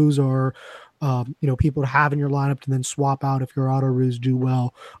transferoos or people to have in your lineup to then swap out if your auto roos do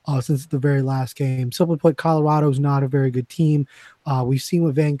well, since it's the very last game. Simply put, Colorado's not a very good team. We've seen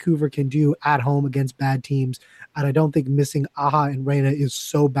what Vancouver can do at home against bad teams, and I don't think missing Aja and Reyna is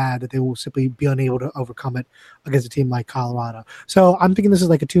so bad that they will simply be unable to overcome it against a team like Colorado. So I'm thinking this is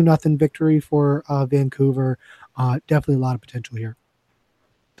like a 2-0 victory for Vancouver. Definitely a lot of potential here.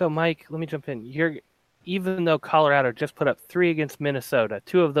 So, Mike, let me jump in. Even though Colorado just put up 3 against Minnesota,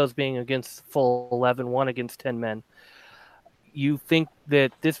 2 of those being against full 11, 1 against 10 men, you think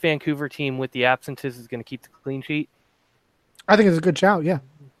that this Vancouver team with the absences is going to keep the clean sheet? I think it's a good shout, yeah.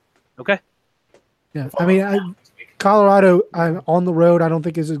 Okay. Yeah, I mean, Colorado on the road I don't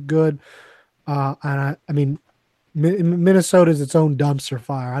think is as good. And I mean, Minnesota is its own dumpster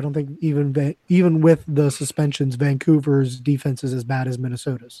fire. I don't think even with the suspensions, Vancouver's defense is as bad as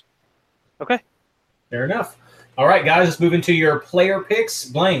Minnesota's. Okay. Fair enough. All right, guys, let's move into your player picks.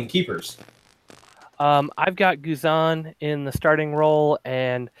 Blaine, keepers. I've got Guzan in the starting role,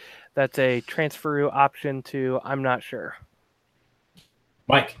 and that's a transfer option to I'm not sure.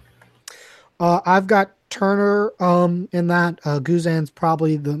 Mike. I've got Turner in that. Guzan's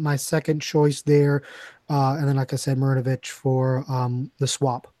probably my second choice there. And then, like I said, Mrnjavich for the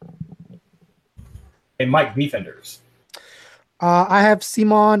swap. Hey, Mike, defenders. I have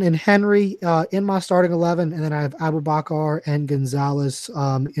Simon and Henry in my starting 11, and then I have Abubakar and Gonzalez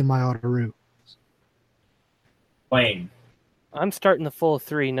in my auto. Blaine. I'm starting the full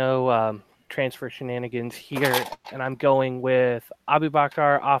 3, no transfer shenanigans here, and I'm going with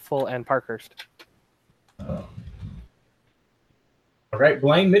Abubakar, Afful, and Parkhurst. All right,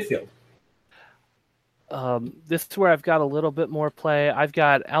 Blaine, midfield. This is where I've got a little bit more play. I've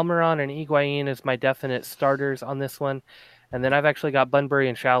got Almiron and Higuain as my definite starters on this one. And then I've actually got Bunbury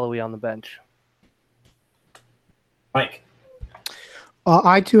and Shallowy on the bench. Mike.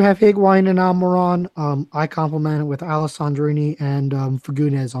 I too have Higuain and Almiron. I complement it with Alessandrini and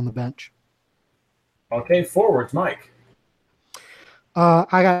Fagunez on the bench. Okay, forwards, Mike.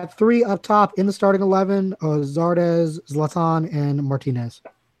 I got 3 up top in the starting 11, Zardes, Zlatan, and Martinez.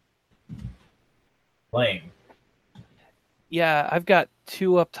 Blaine. Yeah, I've got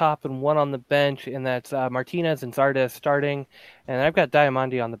 2 up top and 1 on the bench, and that's Martinez and Zardes starting, and I've got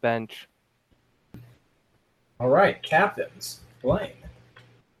Diamandi on the bench. All right, captains. Blaine.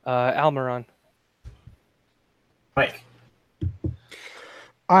 Almiron. Mike.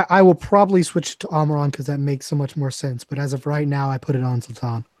 I will probably switch to Almiron because that makes so much more sense, but as of right now, I put it on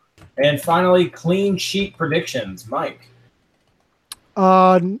Zlatan. And finally, clean sheet predictions. Mike.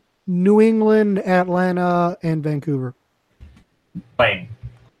 New England, Atlanta, and Vancouver. Blaine.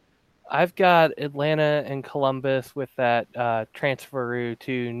 I've got Atlanta and Columbus with that transfer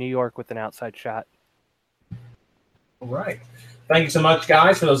to New York with an outside shot. All right. Thank you so much,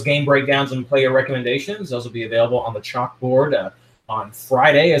 guys, for those game breakdowns and player recommendations. Those will be available on the chalkboard on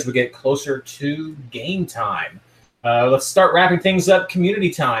Friday as we get closer to game time. Let's start wrapping things up. Community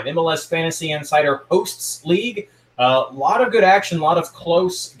time. MLS Fantasy Insider hosts league. A lot of good action, a lot of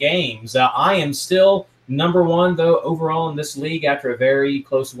close games. I am still number 1, though, overall in this league after a very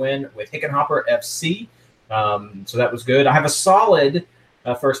close win with Hickenhopper FC. So that was good. I have a solid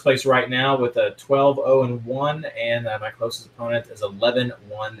first place right now with a 12-0-1, and my closest opponent is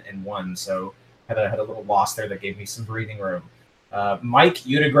 11-1-1. So had a little loss there that gave me some breathing room. Mike,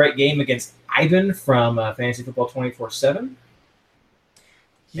 you had a great game against Ivan from Fantasy Football 24/7.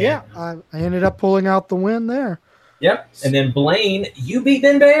 Yeah, I ended up pulling out the win there. Yep. And then Blaine, you beat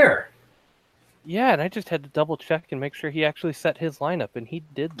Ben Bear. Yeah, and I just had to double check and make sure he actually set his lineup, and he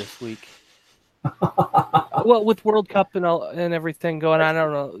did this week. Well, with World Cup and everything going on, I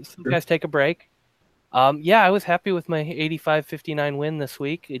don't know. Some guys take a break. Yeah, I was happy with my 85-59 win this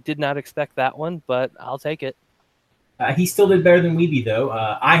week. I did not expect that one, but I'll take it. He still did better than Weeby, though.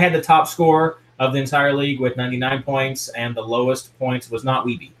 I had the top score of the entire league with 99 points, and the lowest points was not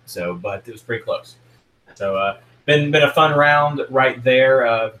Weeby. But it was pretty close. So, been a fun round right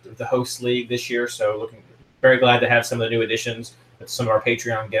there, the host league this year. So, looking very glad to have some of the new additions. Some of our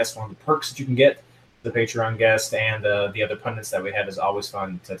Patreon guests, one of the perks that you can get, the Patreon guest, and the other pundits that we have is always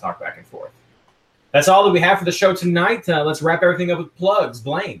fun to talk back and forth. That's all that we have for the show tonight. Let's wrap everything up with plugs.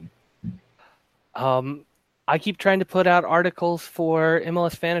 Blaine. I keep trying to put out articles for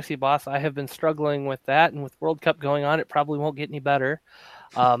MLS Fantasy Boss. I have been struggling with that, and with World Cup going on, it probably won't get any better.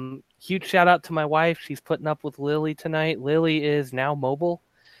 Huge shout out to my wife. She's putting up with Lily tonight. Lily is now mobile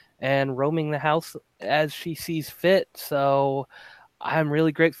and roaming the house as she sees fit. So I'm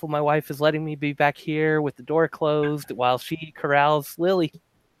really grateful my wife is letting me be back here with the door closed while she corrals Lily.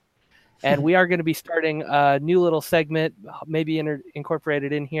 And we are going to be starting a new little segment, maybe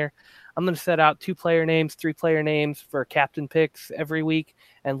incorporated in here. I'm going to set out 2-player names, 3-player names for captain picks every week,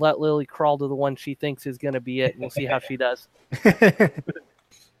 and let Lily crawl to the one she thinks is going to be it, and we'll see how she does.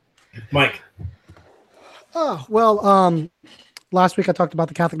 Mike. Oh, well, last week I talked about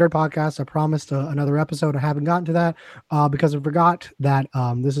the Catholic Nerd podcast. I promised another episode. I haven't gotten to that because I forgot that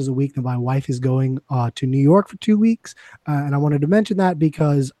this is a week that my wife is going to New York for 2 weeks. And I wanted to mention that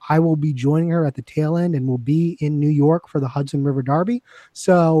because I will be joining her at the tail end and will be in New York for the Hudson River Derby.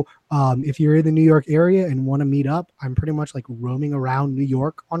 So if you're in the New York area and want to meet up, I'm pretty much like roaming around New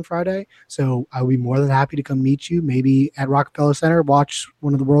York on Friday. So I will be more than happy to come meet you, maybe at Rockefeller Center, watch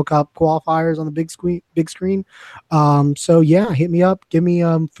one of the World Cup qualifiers on the big screen. So yeah, hit me up, give me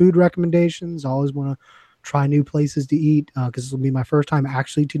food recommendations. I always want to try new places to eat because this will be my first time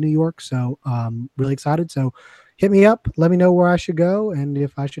actually to New York. So really excited. So hit me up, let me know where I should go and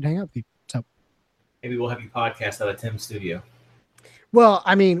if I should hang out with you. So Maybe we'll have you podcast out of Tim's studio. well,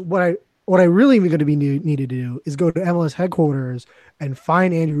 I mean, what I really going to be need to do is go to MLS headquarters and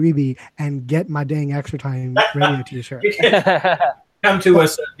find Andrew Reeby and get my dang Extra Time radio T-shirt. Come to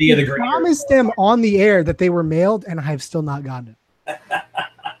us via the I promised them on the air that they were mailed, and I've still not gotten it.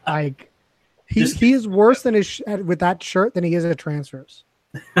 Like he is worse than with that shirt than he is at transfers.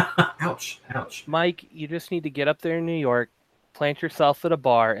 Ouch! Mike, you just need to get up there in New York, plant yourself at a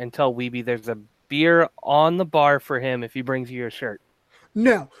bar, and tell Weeby there's a beer on the bar for him if he brings you your shirt.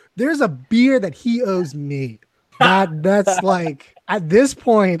 No, there's a beer that he owes me. That's like at this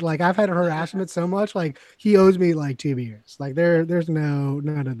point, like I've had harassment so much, like he owes me like 2 beers. Like there's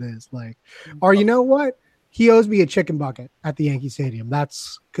none of this. Like, or you know what? He owes me a chicken bucket at the Yankee Stadium.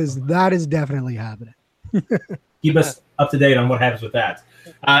 That's because that is definitely happening. Keep us up to date on what happens with that.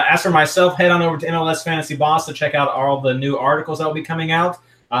 As for myself, head on over to MLS Fantasy Boss to check out all the new articles that will be coming out.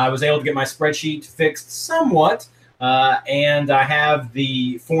 I was able to get my spreadsheet fixed somewhat. And I have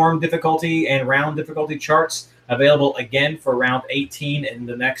the form difficulty and round difficulty charts available again for round 18 in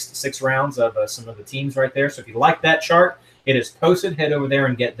the next 6 rounds of some of the teams right there. So if you like that chart, it is posted. Head over there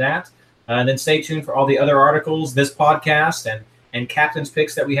and get that. And then stay tuned for all the other articles, this podcast, and captain's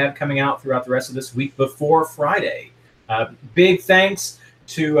picks that we have coming out throughout the rest of this week before Friday. Big thanks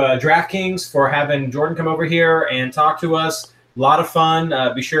to DraftKings for having Jordan come over here and talk to us. A lot of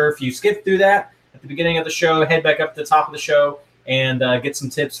fun. Be sure if you skip through that at the beginning of the show, head back up to the top of the show and get some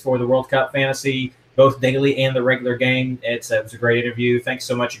tips for the World Cup Fantasy, both daily and the regular game. It was a great interview. Thanks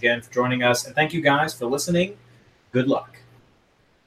so much again for joining us. And thank you guys for listening. Good luck.